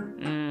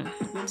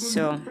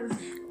 So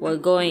we're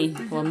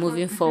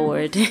moving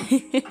forward.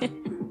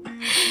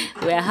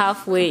 We're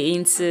halfway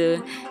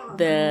into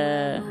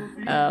the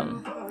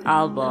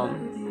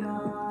album.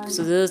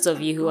 So those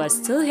of you who are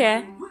still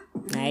here,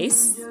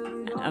 nice.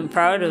 I'm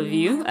proud of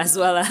you, as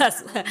well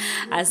as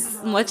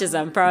much as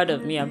I'm proud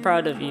of me, I'm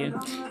proud of you.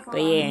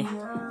 But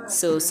yeah,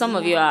 so some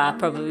of you are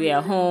probably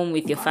at home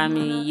with your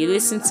family. You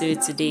listen to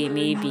it today,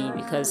 maybe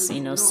because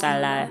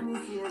Salah.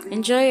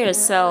 Enjoy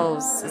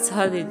yourselves. It's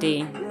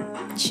holiday.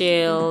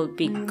 Chill,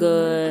 be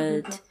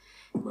good.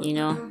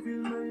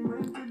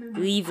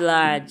 Live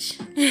large.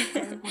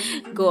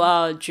 Go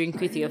out, drink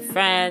with your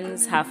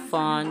friends, have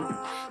fun.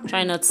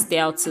 Try not to stay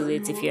out too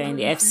late if you're in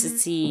the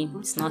FCT.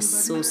 It's not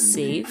so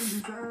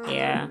safe.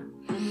 Yeah.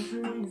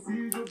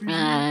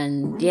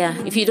 And yeah,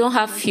 if you don't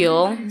have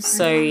fuel,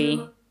 sorry.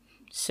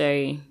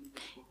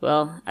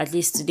 Well, at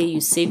least today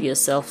you save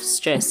yourself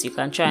stress. You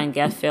can try and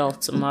get fuel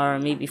tomorrow,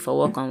 maybe for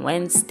work on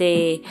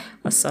Wednesday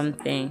or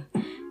something.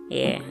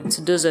 Yeah, and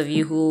to those of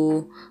you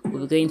who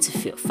will be going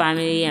to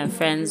family and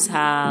friends'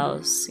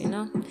 house,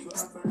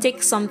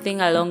 take something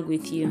along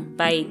with you.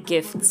 Buy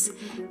gifts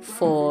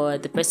for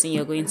the person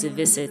you're going to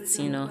visit,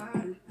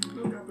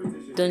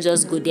 Don't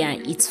just go there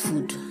and eat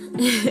food.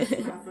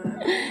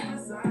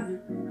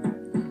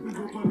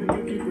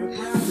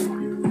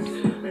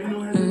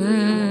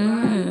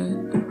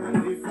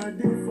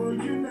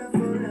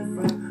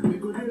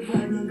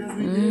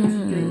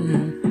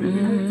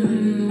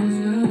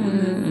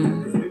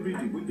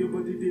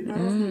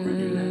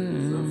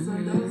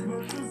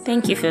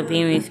 Thank you for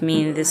being with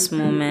me in this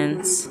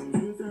moment.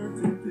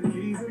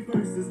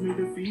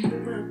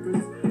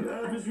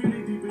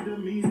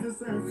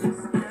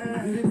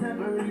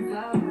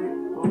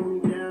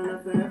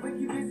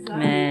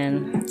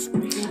 Man,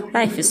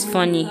 life is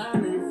funny.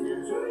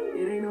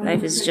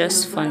 Life is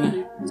just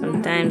funny.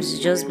 Sometimes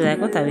you just be like,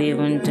 what are we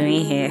even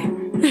doing here?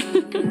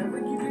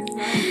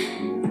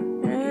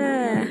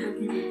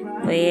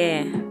 But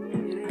yeah,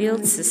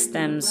 build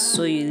systems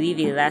so you leave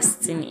a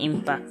lasting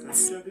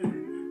impact.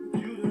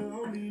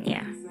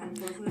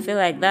 I feel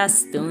like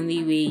that's the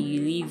only way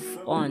you live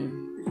on.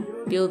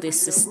 Build a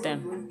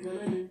system.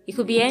 It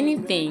could be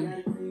anything.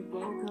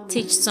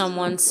 Teach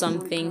someone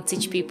something,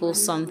 teach people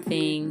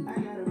something.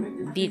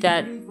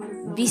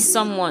 Be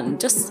someone.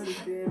 Just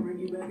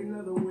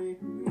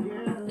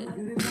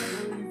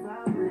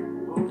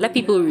let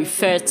people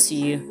refer to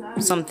you.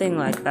 Something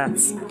like that.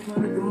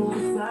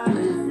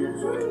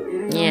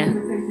 Yeah.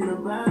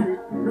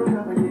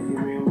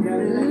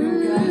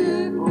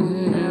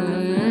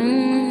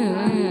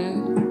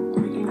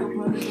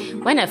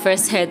 When I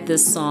first heard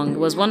this song, it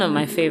was one of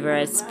my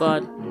favorites,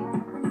 but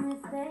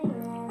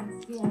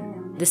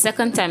the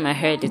second time I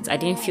heard it, I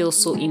didn't feel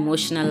so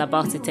emotional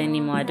about it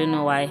anymore. I don't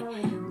know why.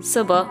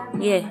 So, but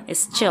yeah,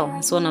 it's chill.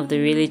 It's one of the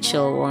really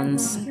chill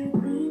ones.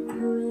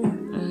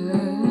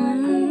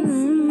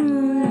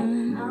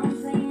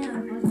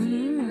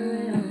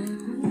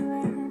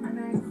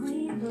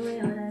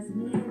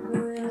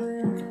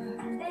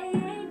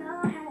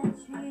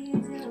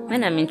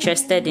 When I'm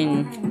interested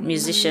in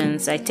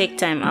musicians, I take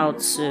time out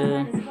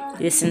to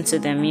listen to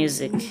their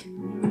music.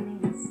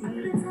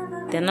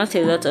 There are not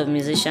a lot of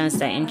musicians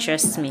that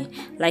interest me.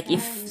 Like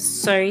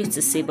sorry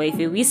to say, but if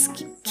a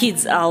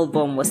Wizkid's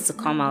album was to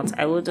come out,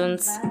 I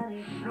wouldn't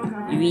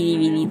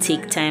really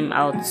take time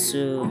out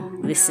to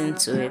listen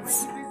to it.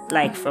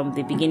 Like from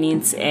the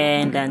beginning to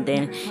end and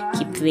then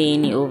keep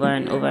playing it over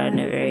and over and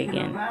over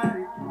again.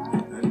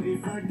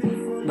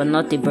 But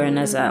not the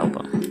Burna's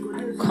album.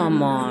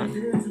 Come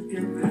on.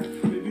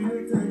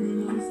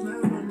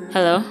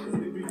 Hello?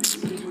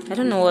 I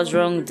don't know what's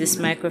wrong with this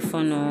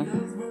microphone.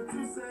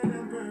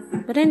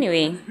 But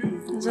anyway,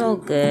 it's all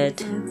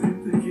good.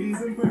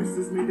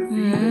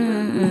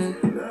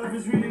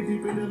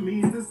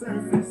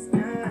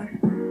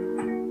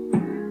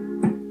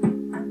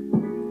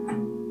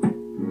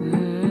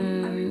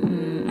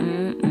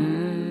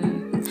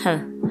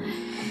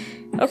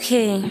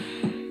 Okay.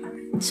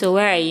 So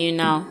where are you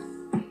now?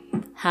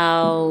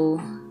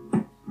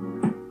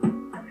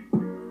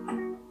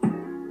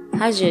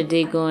 How's your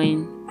day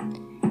going?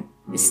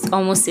 It's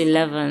almost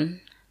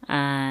 11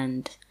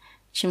 and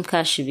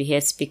Chimka should be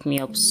here to pick me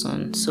up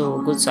soon. So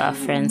we'll go to our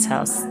friend's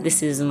house.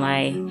 This is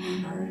another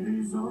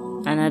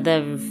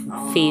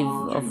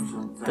fave of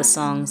the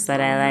songs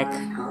that I like.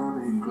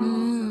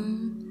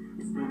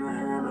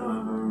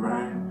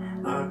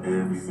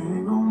 Every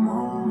single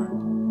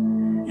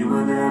moment, you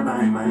were there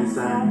by my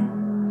side.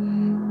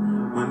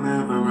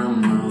 Whenever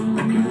I'm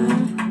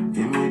broken,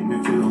 you make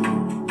me feel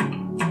whole.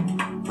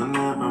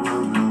 Whenever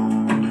I'm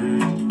lonely,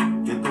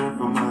 you're there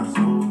for my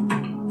soul.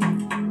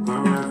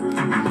 Wherever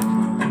you go,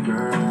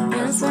 girl,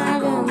 that's why I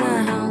go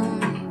my home.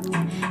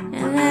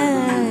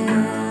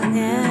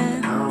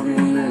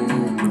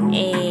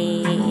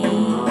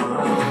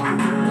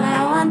 I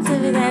want to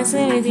be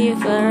dancing with you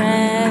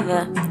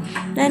forever.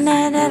 Na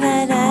na na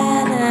na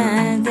na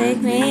na,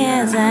 take me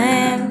as I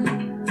am.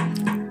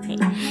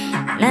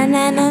 Na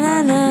na na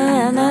na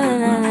na na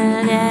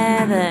na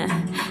together.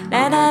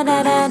 Da da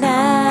da da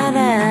da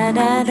da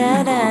da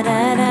da da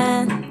da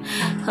da.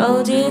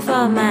 Hold you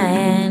for my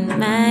hand,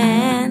 my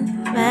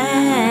hand, my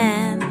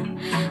hand.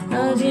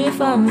 Hold you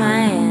for my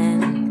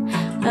hand,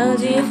 hold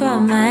you for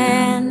my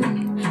hand,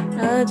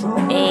 hold you.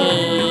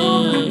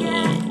 Hey.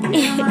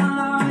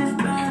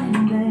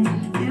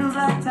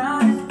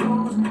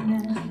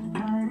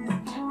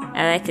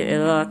 I like it a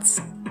lot.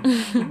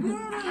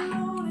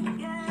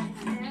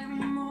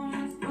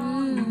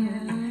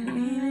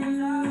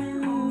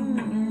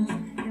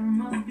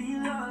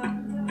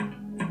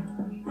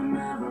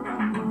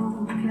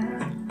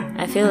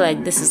 I feel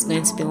like this is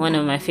going to be one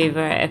of my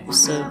favorite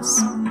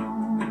episodes.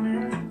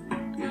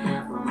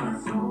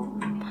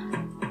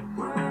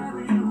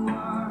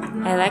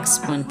 I like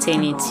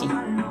spontaneity.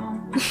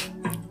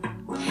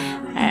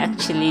 I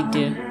actually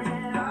do.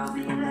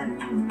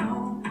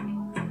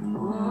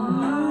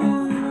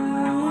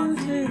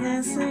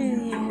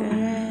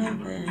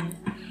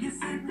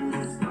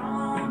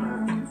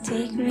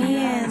 Take me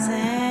as I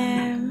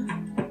am.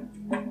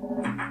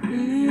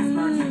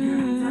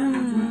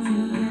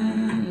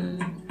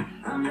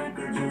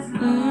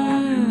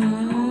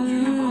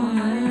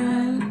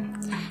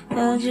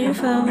 Hold you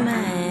for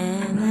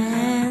mine,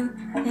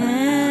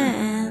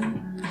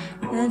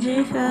 hold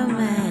you for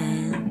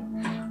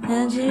mine,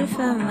 hold you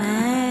for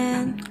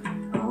mine.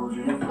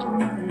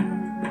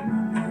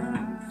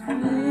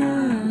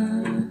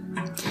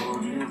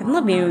 I've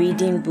not been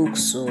reading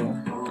books, so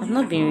I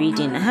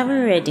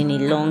haven't read in a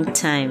long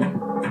time.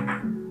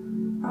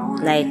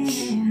 Like,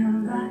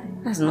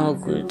 that's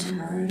not good.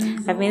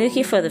 I've been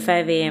looking for the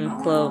 5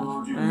 a.m.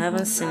 club. I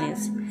haven't seen it.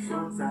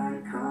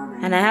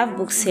 And I have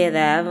books here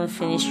that I haven't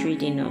finished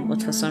reading,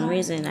 but for some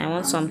reason I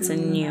want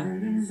something new.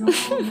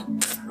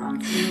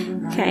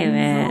 Okay,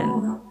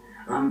 man.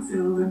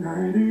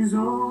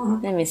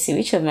 Let me see,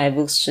 which of my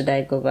books should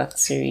I go back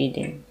to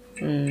reading?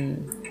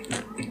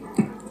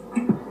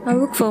 I'll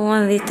look for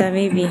one later,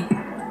 maybe.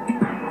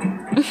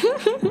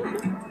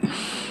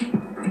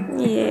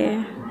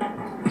 Yeah.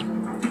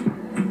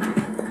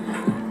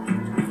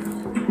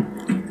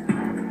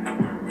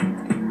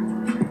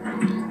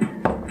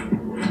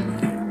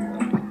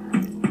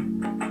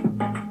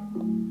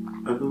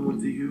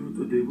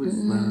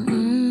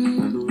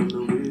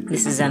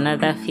 This is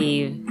another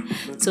fave.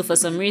 So for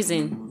some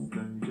reason,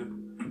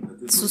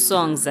 2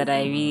 songs that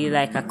I really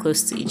like are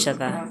close to each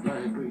other.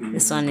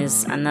 This one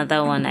is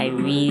another one I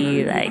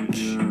really like.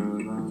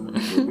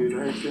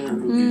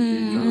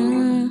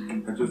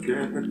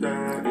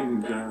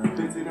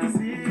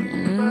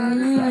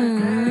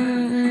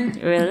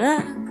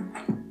 Roller.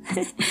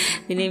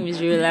 The name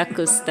is Roller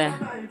Coaster.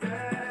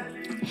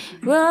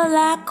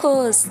 Roller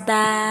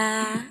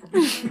Coaster.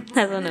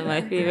 That's one of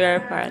my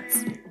favorite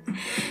parts.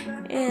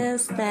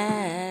 Is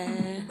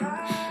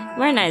that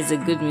Werner is a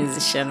good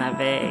musician, I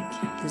beg.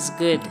 He's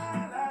good.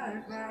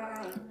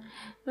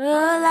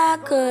 Roller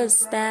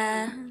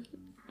coaster.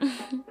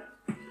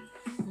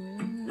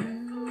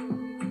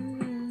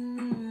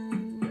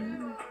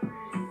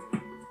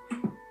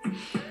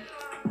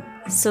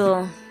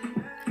 So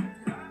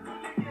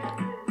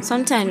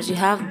sometimes you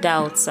have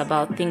doubts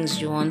about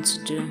things you want to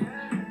do,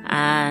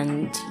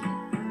 and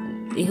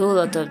a whole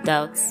lot of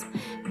doubts.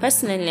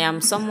 Personally,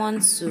 I'm someone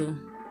to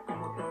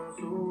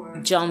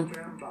jump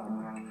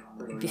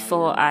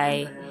before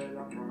I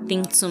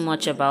think too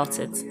much about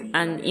it,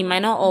 and it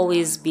might not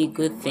always be a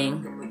good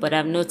thing, but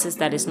I've noticed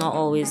that it's not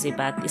always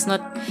it's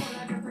not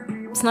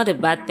a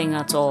bad thing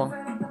at all.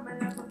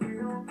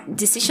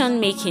 Decision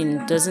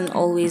making doesn't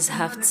always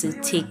have to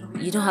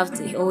you don't have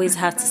to always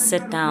have to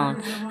sit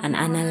down and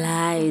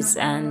analyze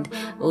and,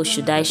 oh,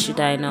 should I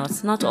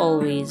not? Not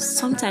always.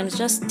 Sometimes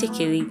just take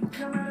a leap,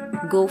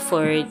 go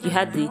for it. You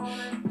had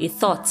a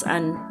thought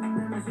and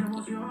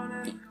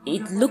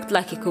it looked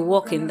like it could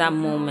work in that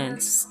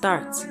moment.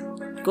 Start,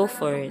 go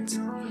for it.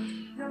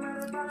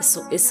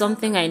 So it's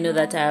something I know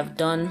that I have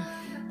done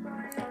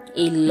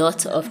a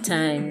lot of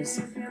times.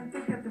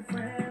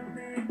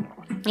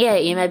 Yeah,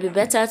 it might be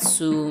better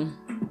to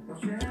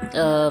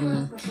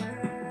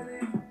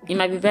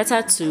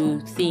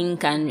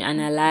think and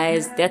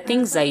analyze. There are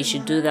things that you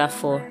should do that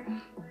for.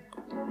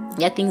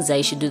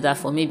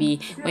 Maybe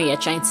when you're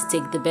trying to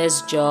take the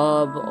best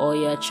job, or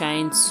you're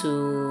trying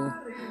to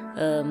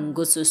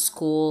go to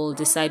school,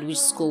 decide which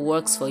school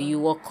works for you,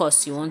 what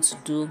course you want to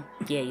do.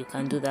 Yeah, you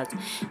can do that.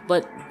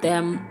 But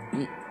there are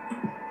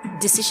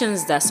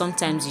decisions that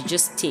sometimes you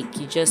just take,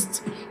 you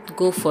just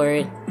go for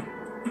it,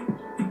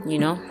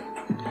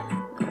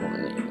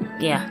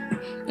 yeah.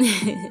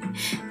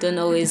 Don't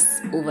always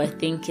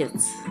overthink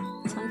it.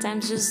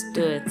 Sometimes just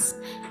do it,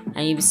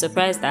 and you'll be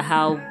surprised at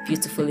how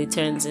beautiful it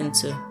turns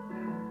into.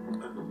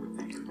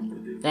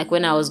 Like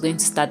when I was going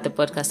to start the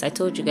podcast, I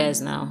told you guys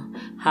now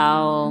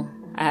how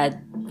I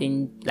had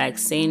been like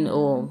saying,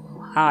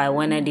 how I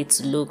wanted it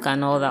to look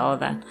and all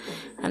that.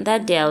 And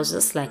that day I was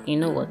just like, you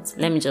know what,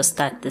 let me just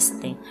start this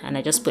thing. And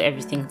I just put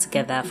everything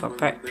together from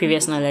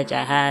previous knowledge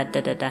I had,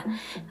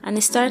 and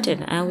it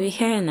started, and we're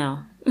here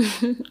now.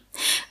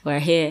 We're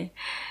here.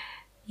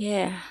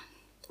 Yeah.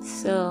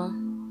 So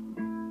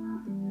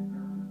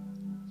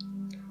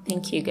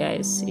thank you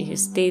guys. If you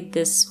stayed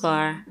this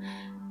far,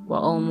 we're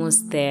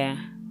almost there.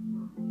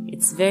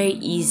 It's very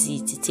easy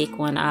to take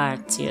 1 hour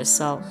to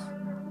yourself.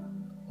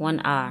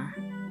 1 hour.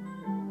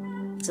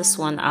 Just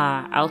 1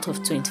 hour out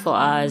of 24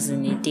 hours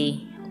in a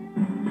day.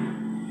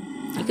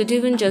 You could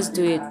even just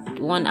do it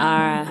 1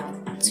 hour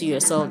to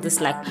yourself, this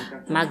like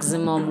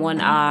maximum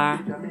 1 hour,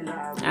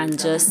 and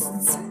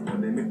just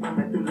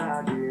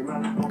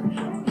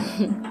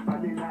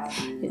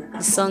the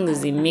song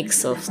is a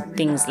mix of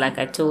things, like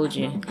I told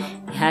you.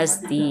 It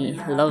has the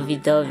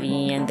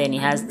lovey-dovey and then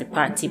it has the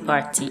party,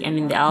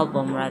 the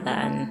album rather,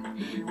 and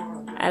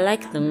I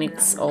like the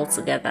mix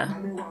altogether.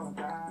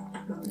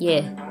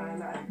 Yeah.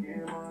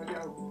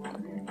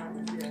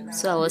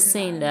 So I was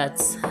saying that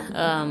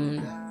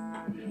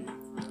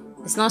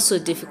it's not so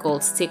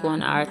difficult to take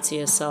 1 hour to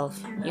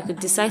yourself. You could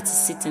decide to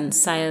sit in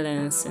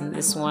silence in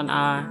this 1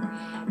 hour.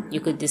 You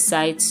could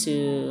decide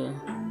to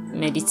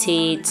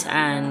meditate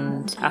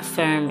and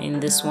affirm in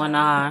this 1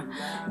 hour.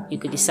 You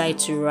could decide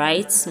to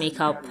write,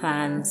 make out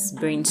plans,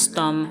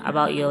 brainstorm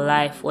about your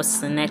life. What's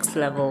the next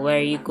level? Where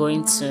are you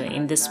going to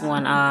in this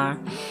 1 hour?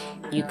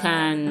 You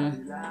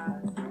can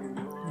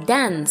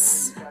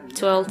dance,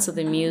 twirl to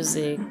the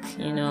music,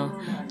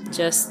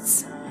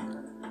 just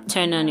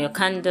turn on your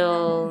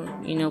candle,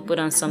 put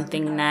on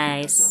something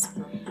nice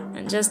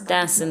and just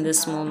dance in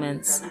this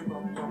moment.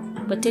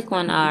 But take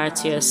 1 hour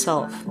to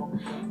yourself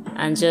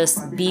and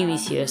just be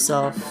with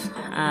yourself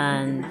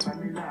and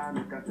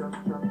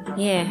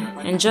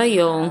enjoy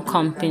your own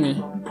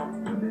company.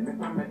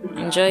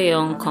 Enjoy your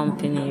own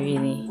company,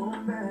 really.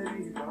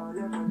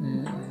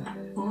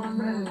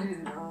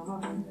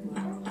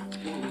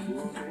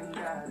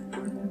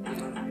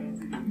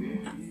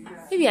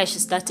 Maybe I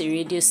should start a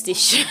radio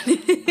station.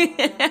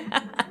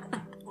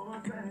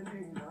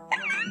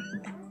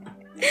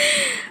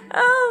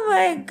 Oh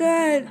my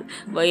god.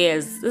 But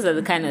yes, those are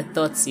the kind of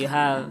thoughts you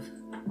have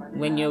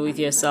when you're with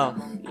yourself.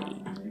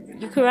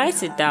 You could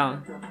write it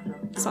down.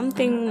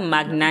 Something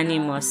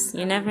magnanimous.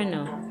 You never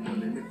know.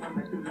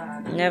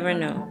 Never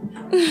know.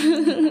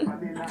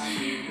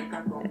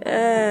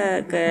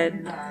 Oh god.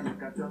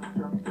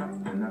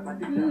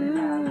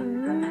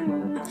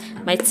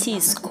 My tea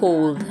is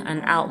cold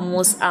and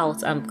almost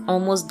out. I'm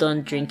almost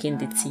done drinking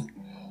the tea.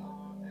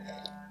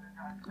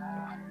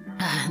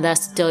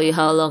 That's to tell you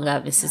how long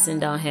I've been sitting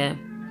down here.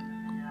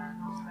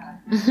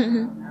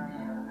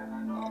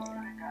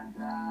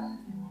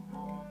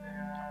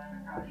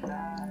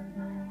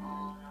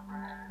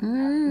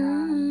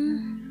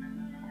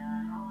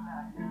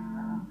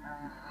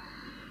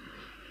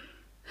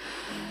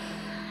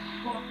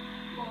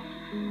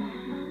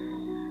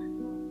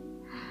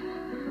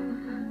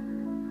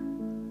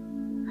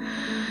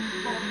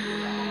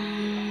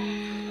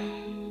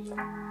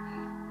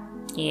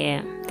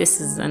 Yeah, this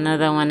is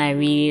another one I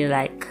really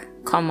like.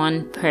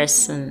 Common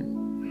Person.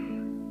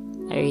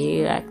 I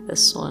really like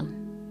this one.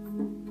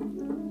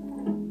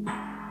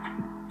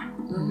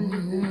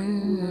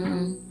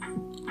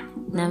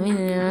 Namin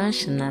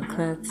emotional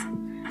clothes.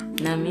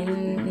 Namin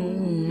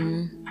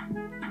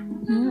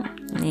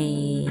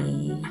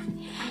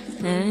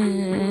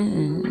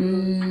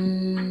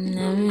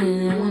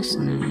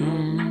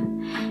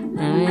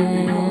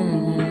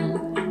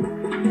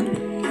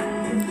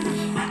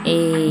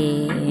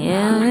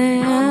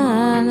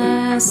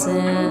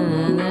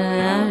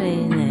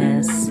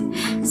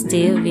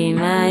still be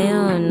my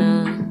own.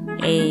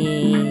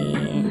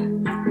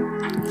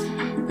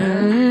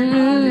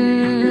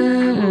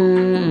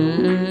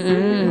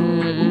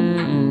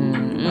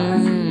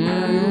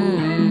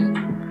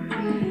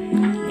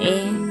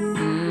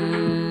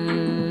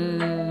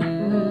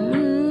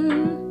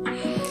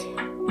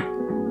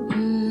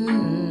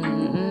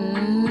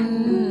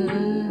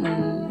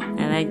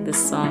 I like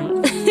this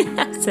song.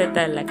 I've said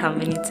that like how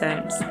many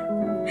times?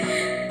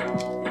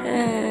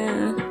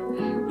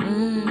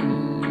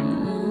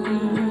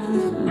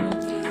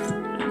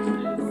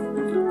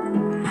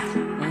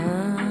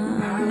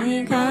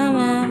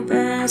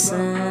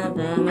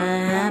 But my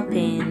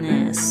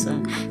happiness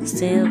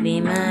still be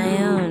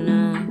my own.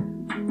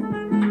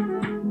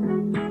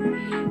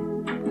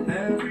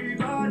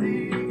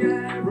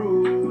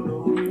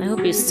 I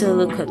hope you still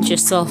look at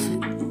yourself.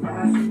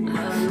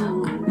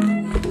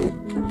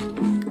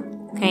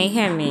 Can you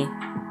hear me?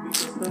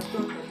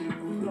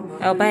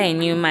 I'll buy a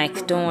new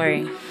mic, don't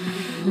worry.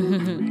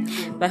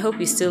 But I hope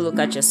you still look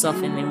at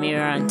yourself in the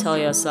mirror and tell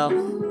yourself,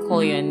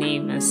 call your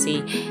name and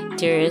say,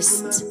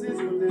 dearest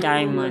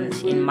Diamond.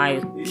 In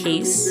my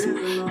case,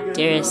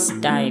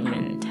 dearest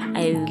Diamond,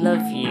 I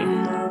love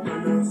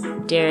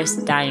you.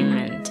 Dearest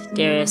Diamond,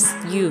 dearest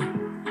you.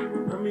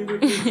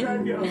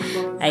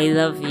 I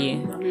love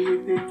you.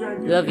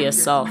 Love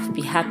yourself.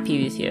 Be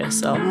happy with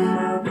yourself.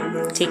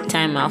 Take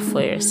time out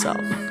for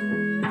yourself.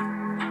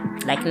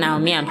 Like now,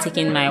 me, I'm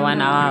taking my 1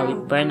 hour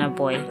with Burna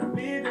Boy.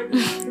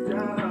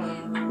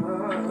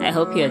 I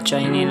hope you're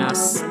joining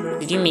us.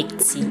 Did you make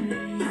tea?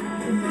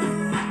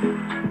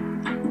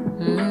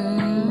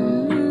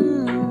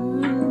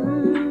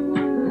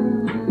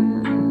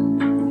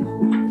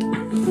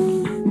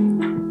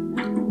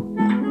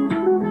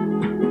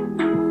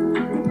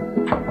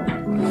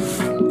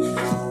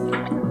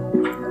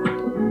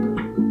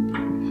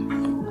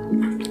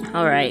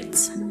 Alright,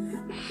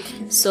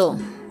 so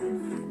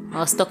I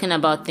was talking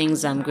about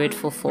things I'm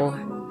grateful for.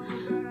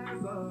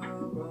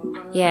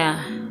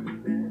 Yeah,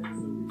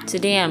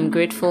 Today I'm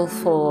grateful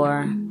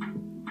for...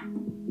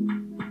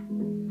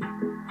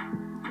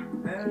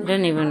 I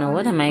don't even know.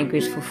 What am I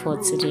grateful for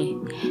today?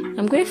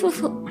 I'm grateful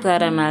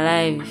that I'm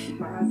alive.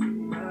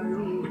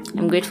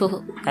 I'm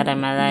grateful that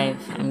I'm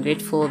alive. I'm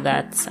grateful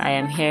that I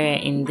am here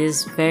in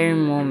this very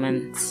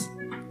moment.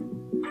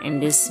 In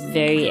this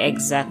very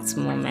exact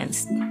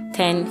moment.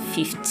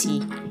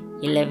 10:50,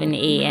 11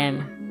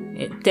 a.m.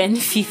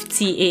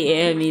 10:50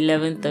 a.m.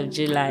 11th of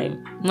July.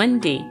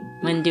 Monday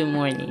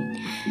morning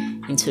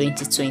in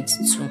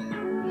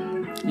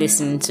 2022.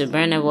 Listening to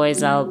Burna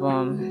Boy's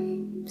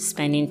album.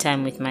 Spending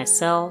time with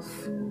myself.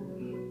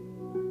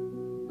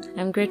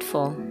 I'm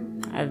grateful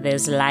that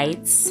there's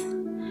lights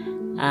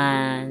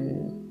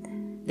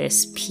and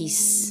there's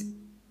peace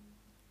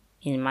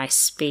in my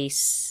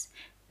space.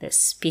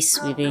 There's peace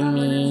within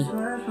me.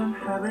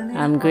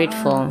 I'm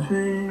grateful.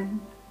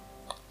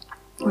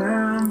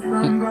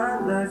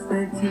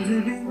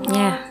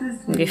 Yeah,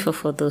 I'm grateful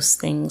for those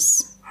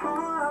things.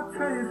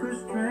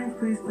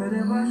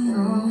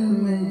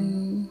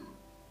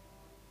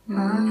 I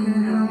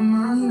can't help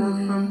myself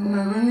from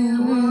having you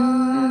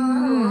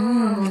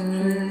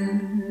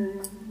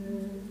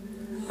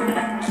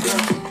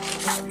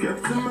Get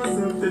to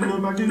myself, then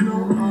nobody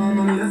know harm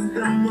unless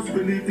them must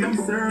really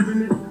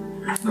deserving it.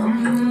 Come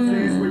to a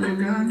place where you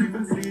can't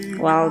even sleep.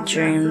 Wild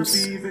dreams.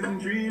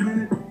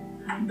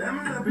 Them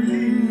not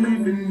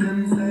believing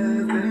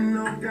themselves, then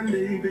how can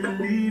they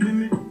believe in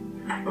me?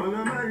 All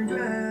of my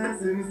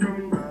blessings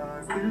from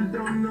God, still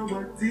don't know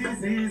what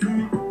this is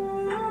me.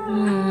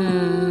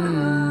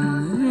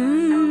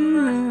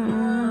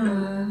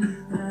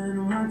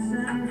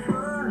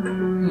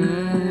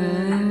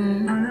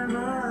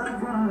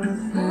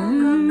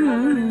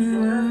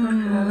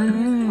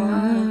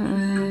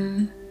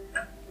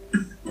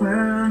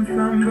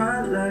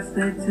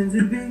 They tend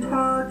to be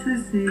hard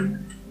to see.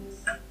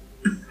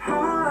 Oh, I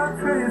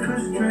pray for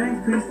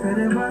strength, please let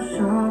it wash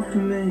off for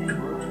me.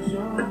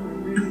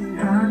 I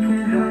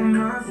can't help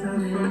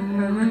myself from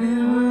having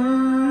you.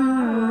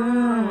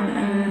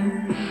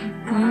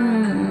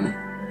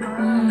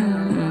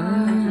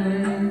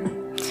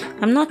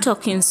 I'm not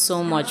talking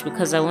so much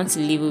because I want to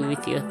leave you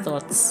with your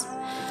thoughts.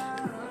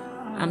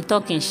 I'm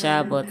talking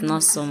shy, but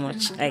not so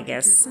much, I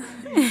guess.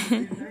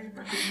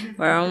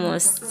 We're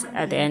almost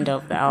at the end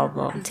of the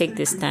album. Take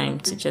this time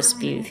to just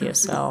be with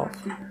yourself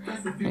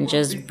and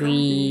just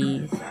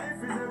breathe.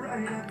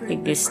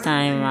 Take this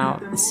time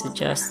out to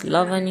just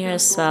love on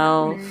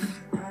yourself.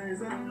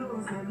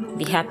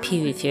 Be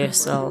happy with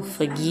yourself.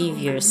 Forgive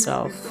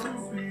yourself.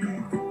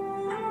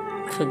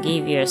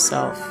 Forgive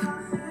yourself.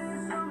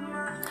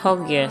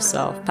 Hug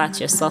yourself.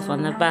 Pat yourself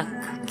on the back.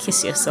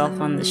 Kiss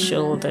yourself on the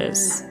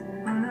shoulders.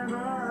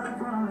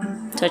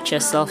 Touch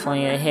yourself on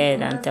your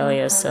head and tell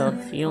yourself,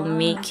 you'll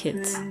make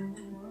it.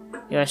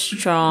 You're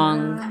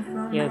strong.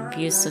 You're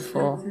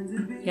beautiful.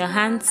 You're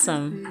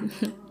handsome.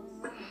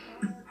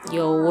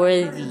 You're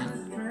worthy.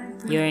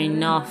 You're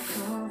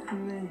enough.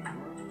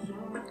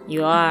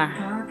 You are.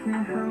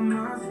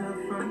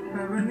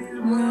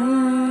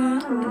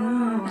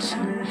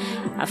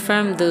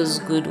 Affirm those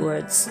good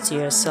words to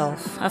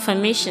yourself.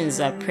 Affirmations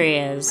are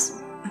prayers.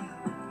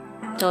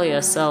 Tell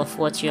yourself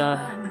what you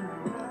are.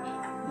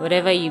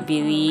 Whatever you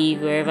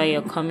believe, wherever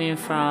you're coming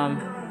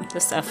from,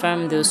 just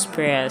affirm those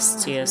prayers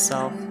to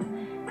yourself.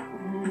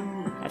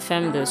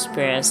 Affirm those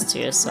prayers to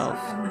yourself.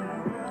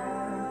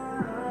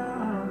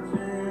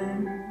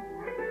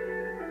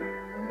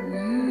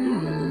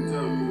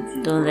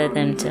 Don't let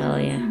them tell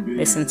you.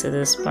 Listen to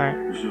this part.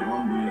 You should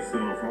humble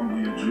yourself, humble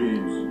your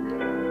dreams.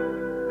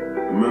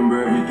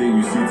 Remember, everything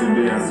you see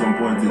today at some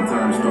point in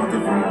time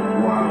started from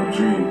a wild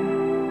dream.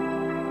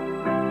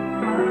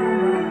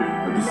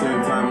 At the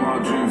same time, our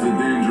dreams are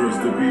dangerous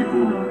to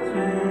people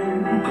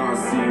who can't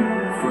see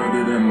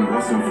further than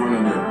what's in front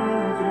of them.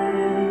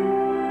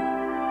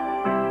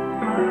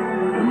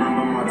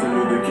 Remember, Martin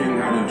Luther King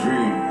had a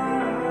dream,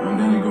 and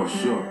then he got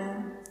shot.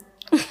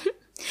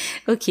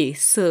 Okay,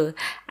 so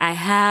I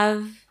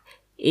have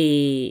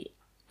a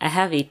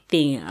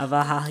thing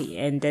about how he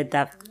ended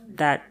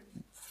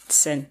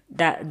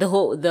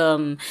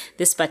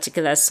this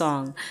particular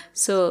song.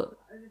 So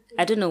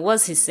I don't know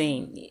what's he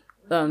saying.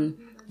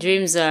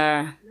 Dreams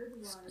are.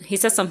 He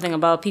said something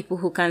about people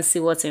who can't see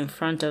what's in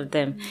front of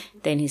them.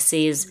 Then he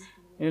says,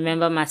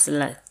 "Remember,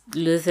 Martin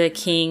Luther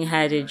King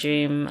had a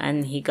dream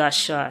and he got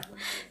shot."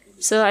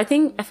 So I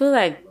feel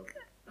like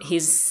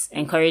he's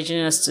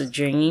encouraging us to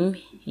dream.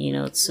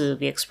 To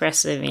be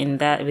expressive in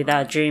that with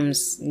our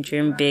dreams,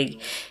 dream big.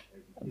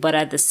 But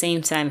at the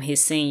same time,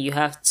 he's saying you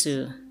have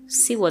to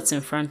see what's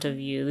in front of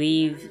you.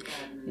 Leave,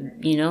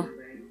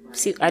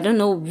 See, I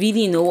don't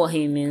really know what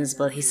he means,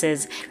 but he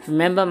says,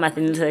 remember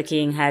Martin Luther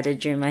King had a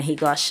dream and he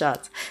got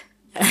shot.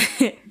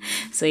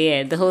 So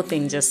yeah, the whole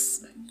thing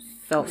just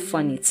felt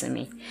funny to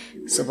me.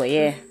 So, but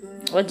yeah,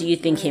 what do you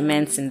think he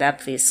meant in that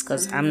place?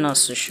 Because I'm not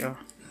so sure.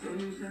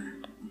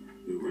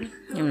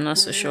 I'm not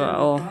so sure at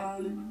all.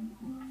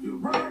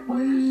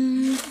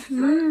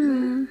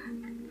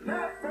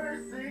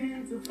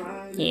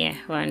 Yeah,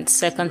 we're on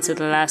second to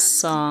the last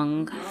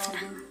song.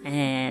 I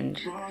and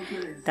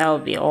that will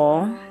be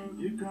all.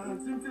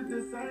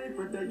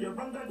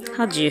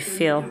 How do you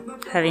feel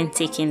having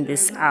taken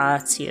this hour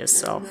to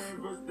yourself?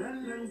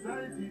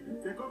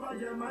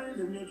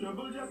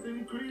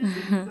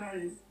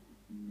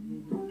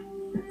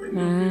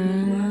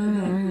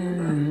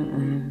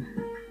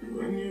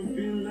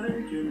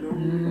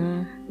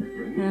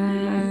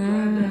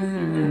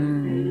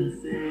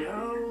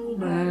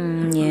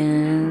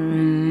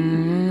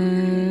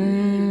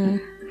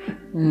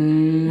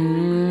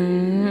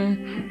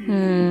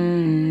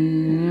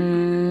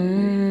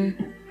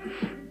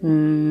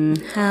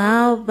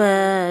 How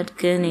bad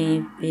can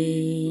it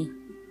be?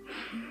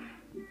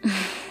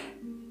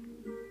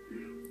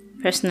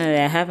 Personally,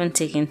 I haven't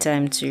taken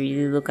time to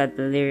really look at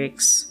the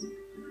lyrics.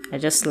 I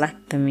just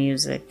like the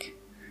music.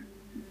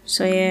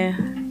 So yeah.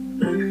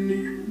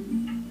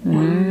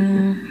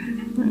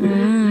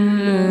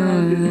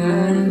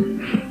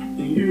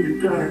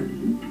 You got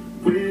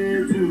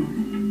way too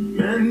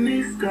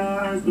many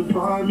scars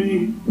before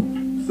me.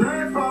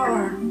 So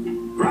far,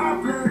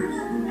 problems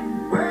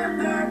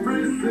with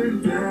every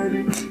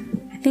daddy.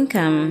 I think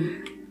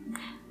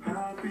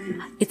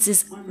it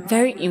is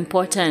very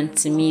important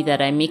to me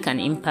that I make an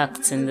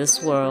impact in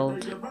this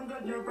world.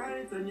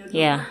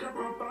 Yeah.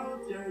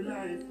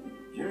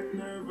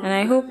 And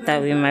I hope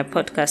that with my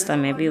podcast I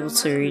may be able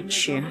to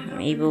reach you.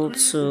 I'm able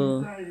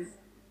to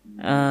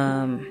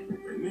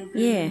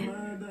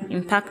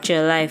impact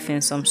your life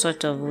in some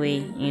sort of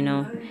way,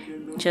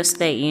 just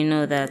let you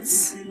know that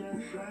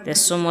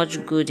there's so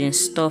much good in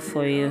store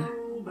for you.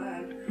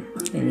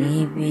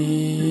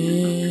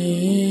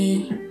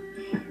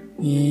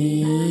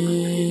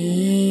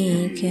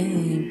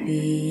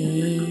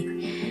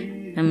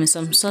 I'm in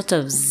some sort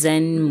of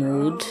Zen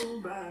mood.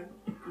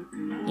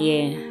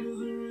 Yeah.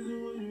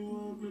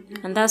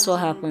 And that's what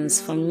happens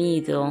for me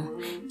though.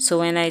 So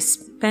when I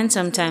spend I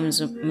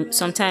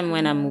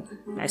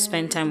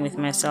spend time with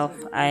myself,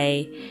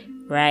 I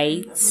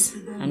write.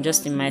 I'm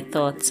just in my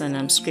thoughts and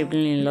I'm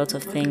scribbling a lot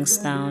of things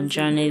down,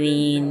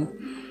 journaling,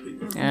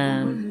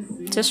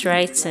 just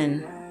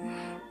writing.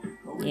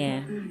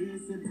 Yeah.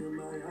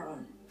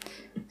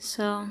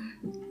 So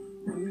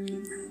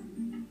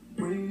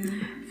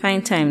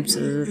find time to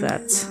do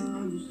that.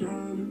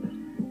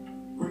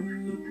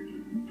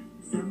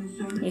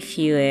 If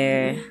you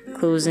are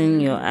closing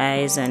your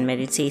eyes and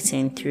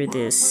meditating through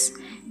this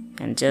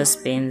and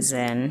just being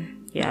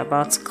zen, you're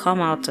about to come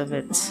out of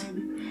it.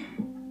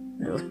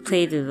 We'll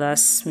play the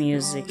last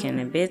music in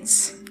a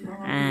bit,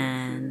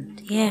 and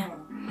yeah,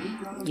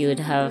 you would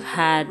have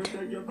had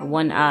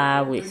 1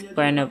 hour with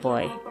Burna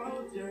Boy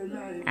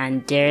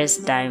and There's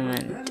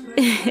Diamond.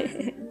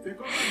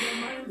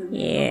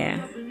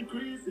 Yeah.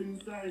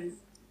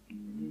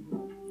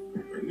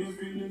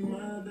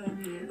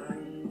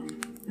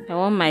 I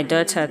want my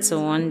daughter to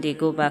one day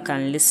go back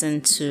and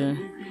listen to,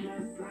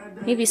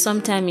 maybe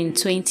sometime in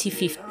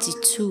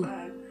 2052,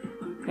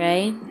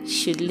 right? She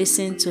should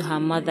listen to her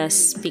mother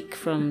speak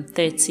from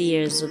 30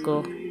 years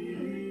ago.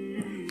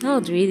 That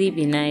would really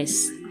be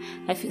nice.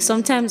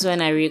 Sometimes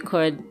when I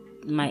record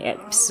my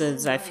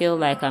episodes, I feel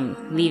like I'm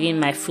leaving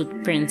my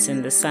footprints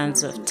in the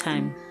sands of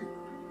time.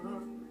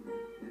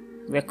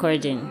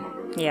 Recording.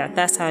 Yeah,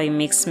 that's how it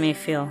makes me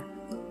feel.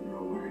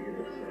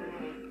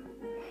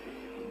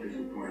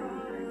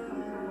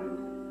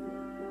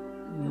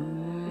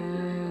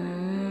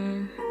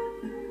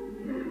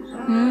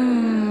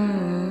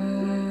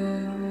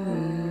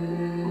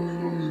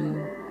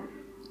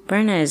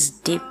 Burna is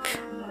deep.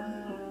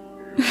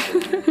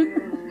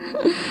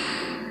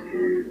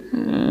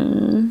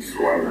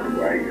 Swallow the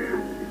life.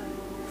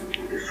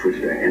 Just switch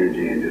that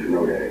energy and just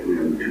know that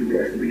you're too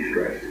blessed to be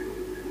stressed,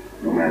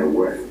 no matter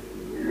what.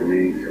 You know what I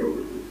mean? So,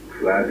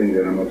 a lot of things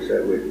that I'm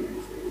upset with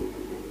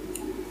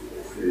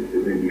is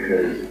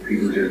because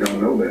people just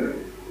don't know better.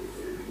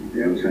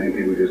 You know what I'm saying?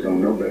 People just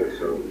don't know better.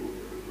 So,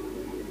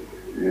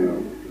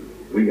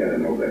 we gotta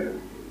know better.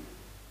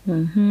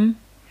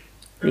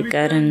 We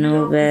gotta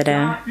know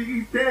better.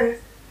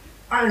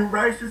 I am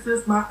righteous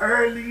as my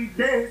early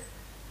days.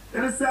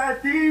 This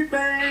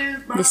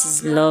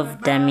is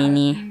Love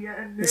Damini.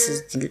 This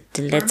is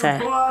the letter.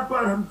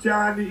 But I'm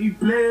Johnny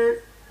Blaze.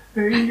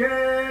 Hey,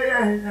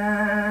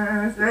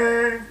 yeah,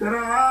 things that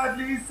I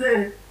hardly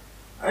say.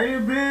 How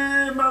you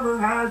been, mama?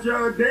 How's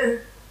your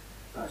day?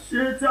 I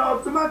should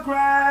talk to my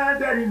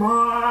granddaddy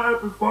more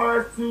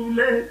before it's too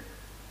late.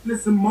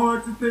 Listen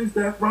more to things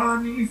that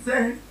Ronnie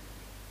said.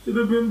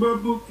 Should've been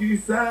Babuki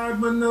side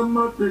when I'm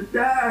about to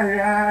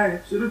die.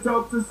 Should've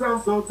talked to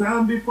so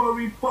time before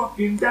we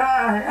fucking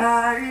die.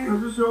 I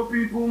should show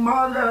people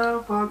my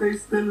love while they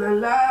still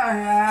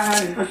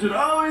alive. I should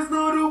always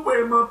know the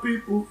way my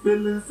people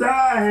feel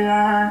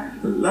inside.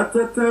 A lot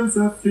of times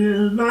I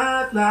feel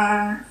my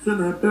life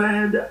in a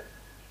blender.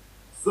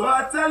 So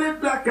I tell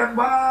it black and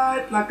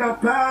white like a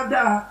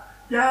panda.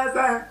 Yes,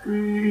 I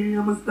agree,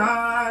 I'ma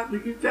start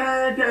making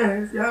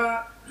changes,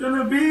 yeah.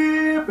 Tryna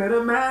be a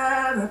better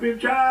man, I've been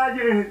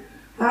trying.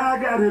 I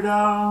got it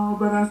all,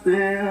 but I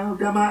still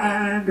got my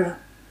anger.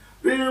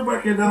 Been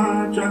working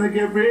hard, trying to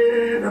get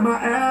rid of my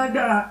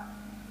anger.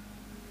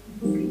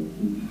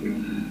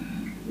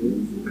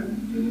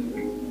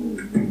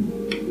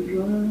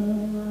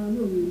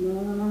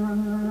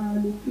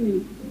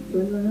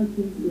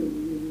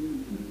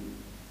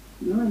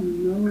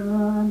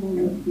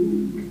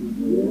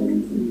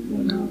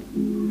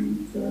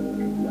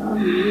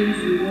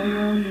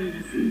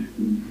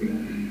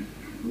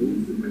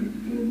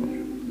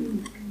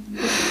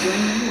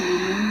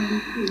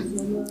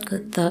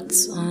 Good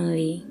thoughts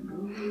only.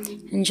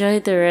 Enjoy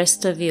the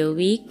rest of your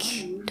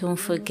week. Don't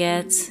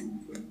forget,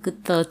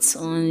 good thoughts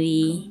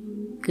only,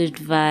 good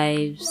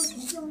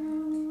vibes.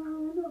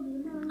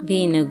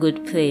 Be in a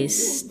good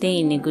place. Stay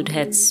in a good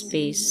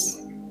headspace.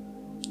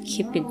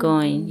 Keep it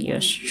going.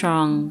 You're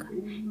strong.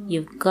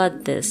 You've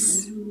got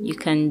this. You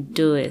can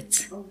do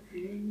it.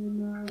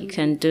 You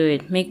can do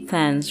it. Make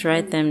plans.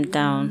 Write them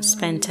down.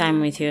 Spend time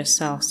with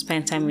yourself.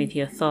 Spend time with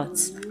your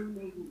thoughts.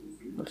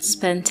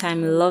 Spend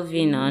time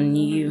loving on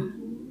you.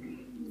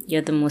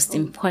 You're the most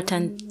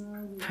important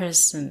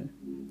person.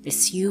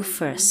 It's you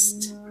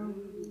first.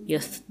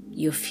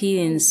 Your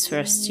feelings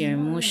first. Your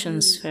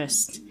emotions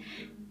first.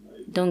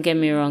 Don't get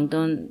me wrong.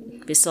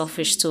 Don't be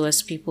selfish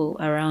towards people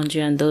around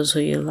you and those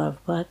who you love.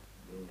 But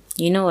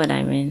you know what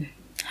I mean.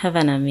 Have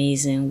an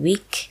amazing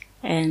week.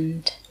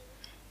 And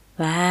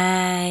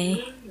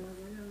bye.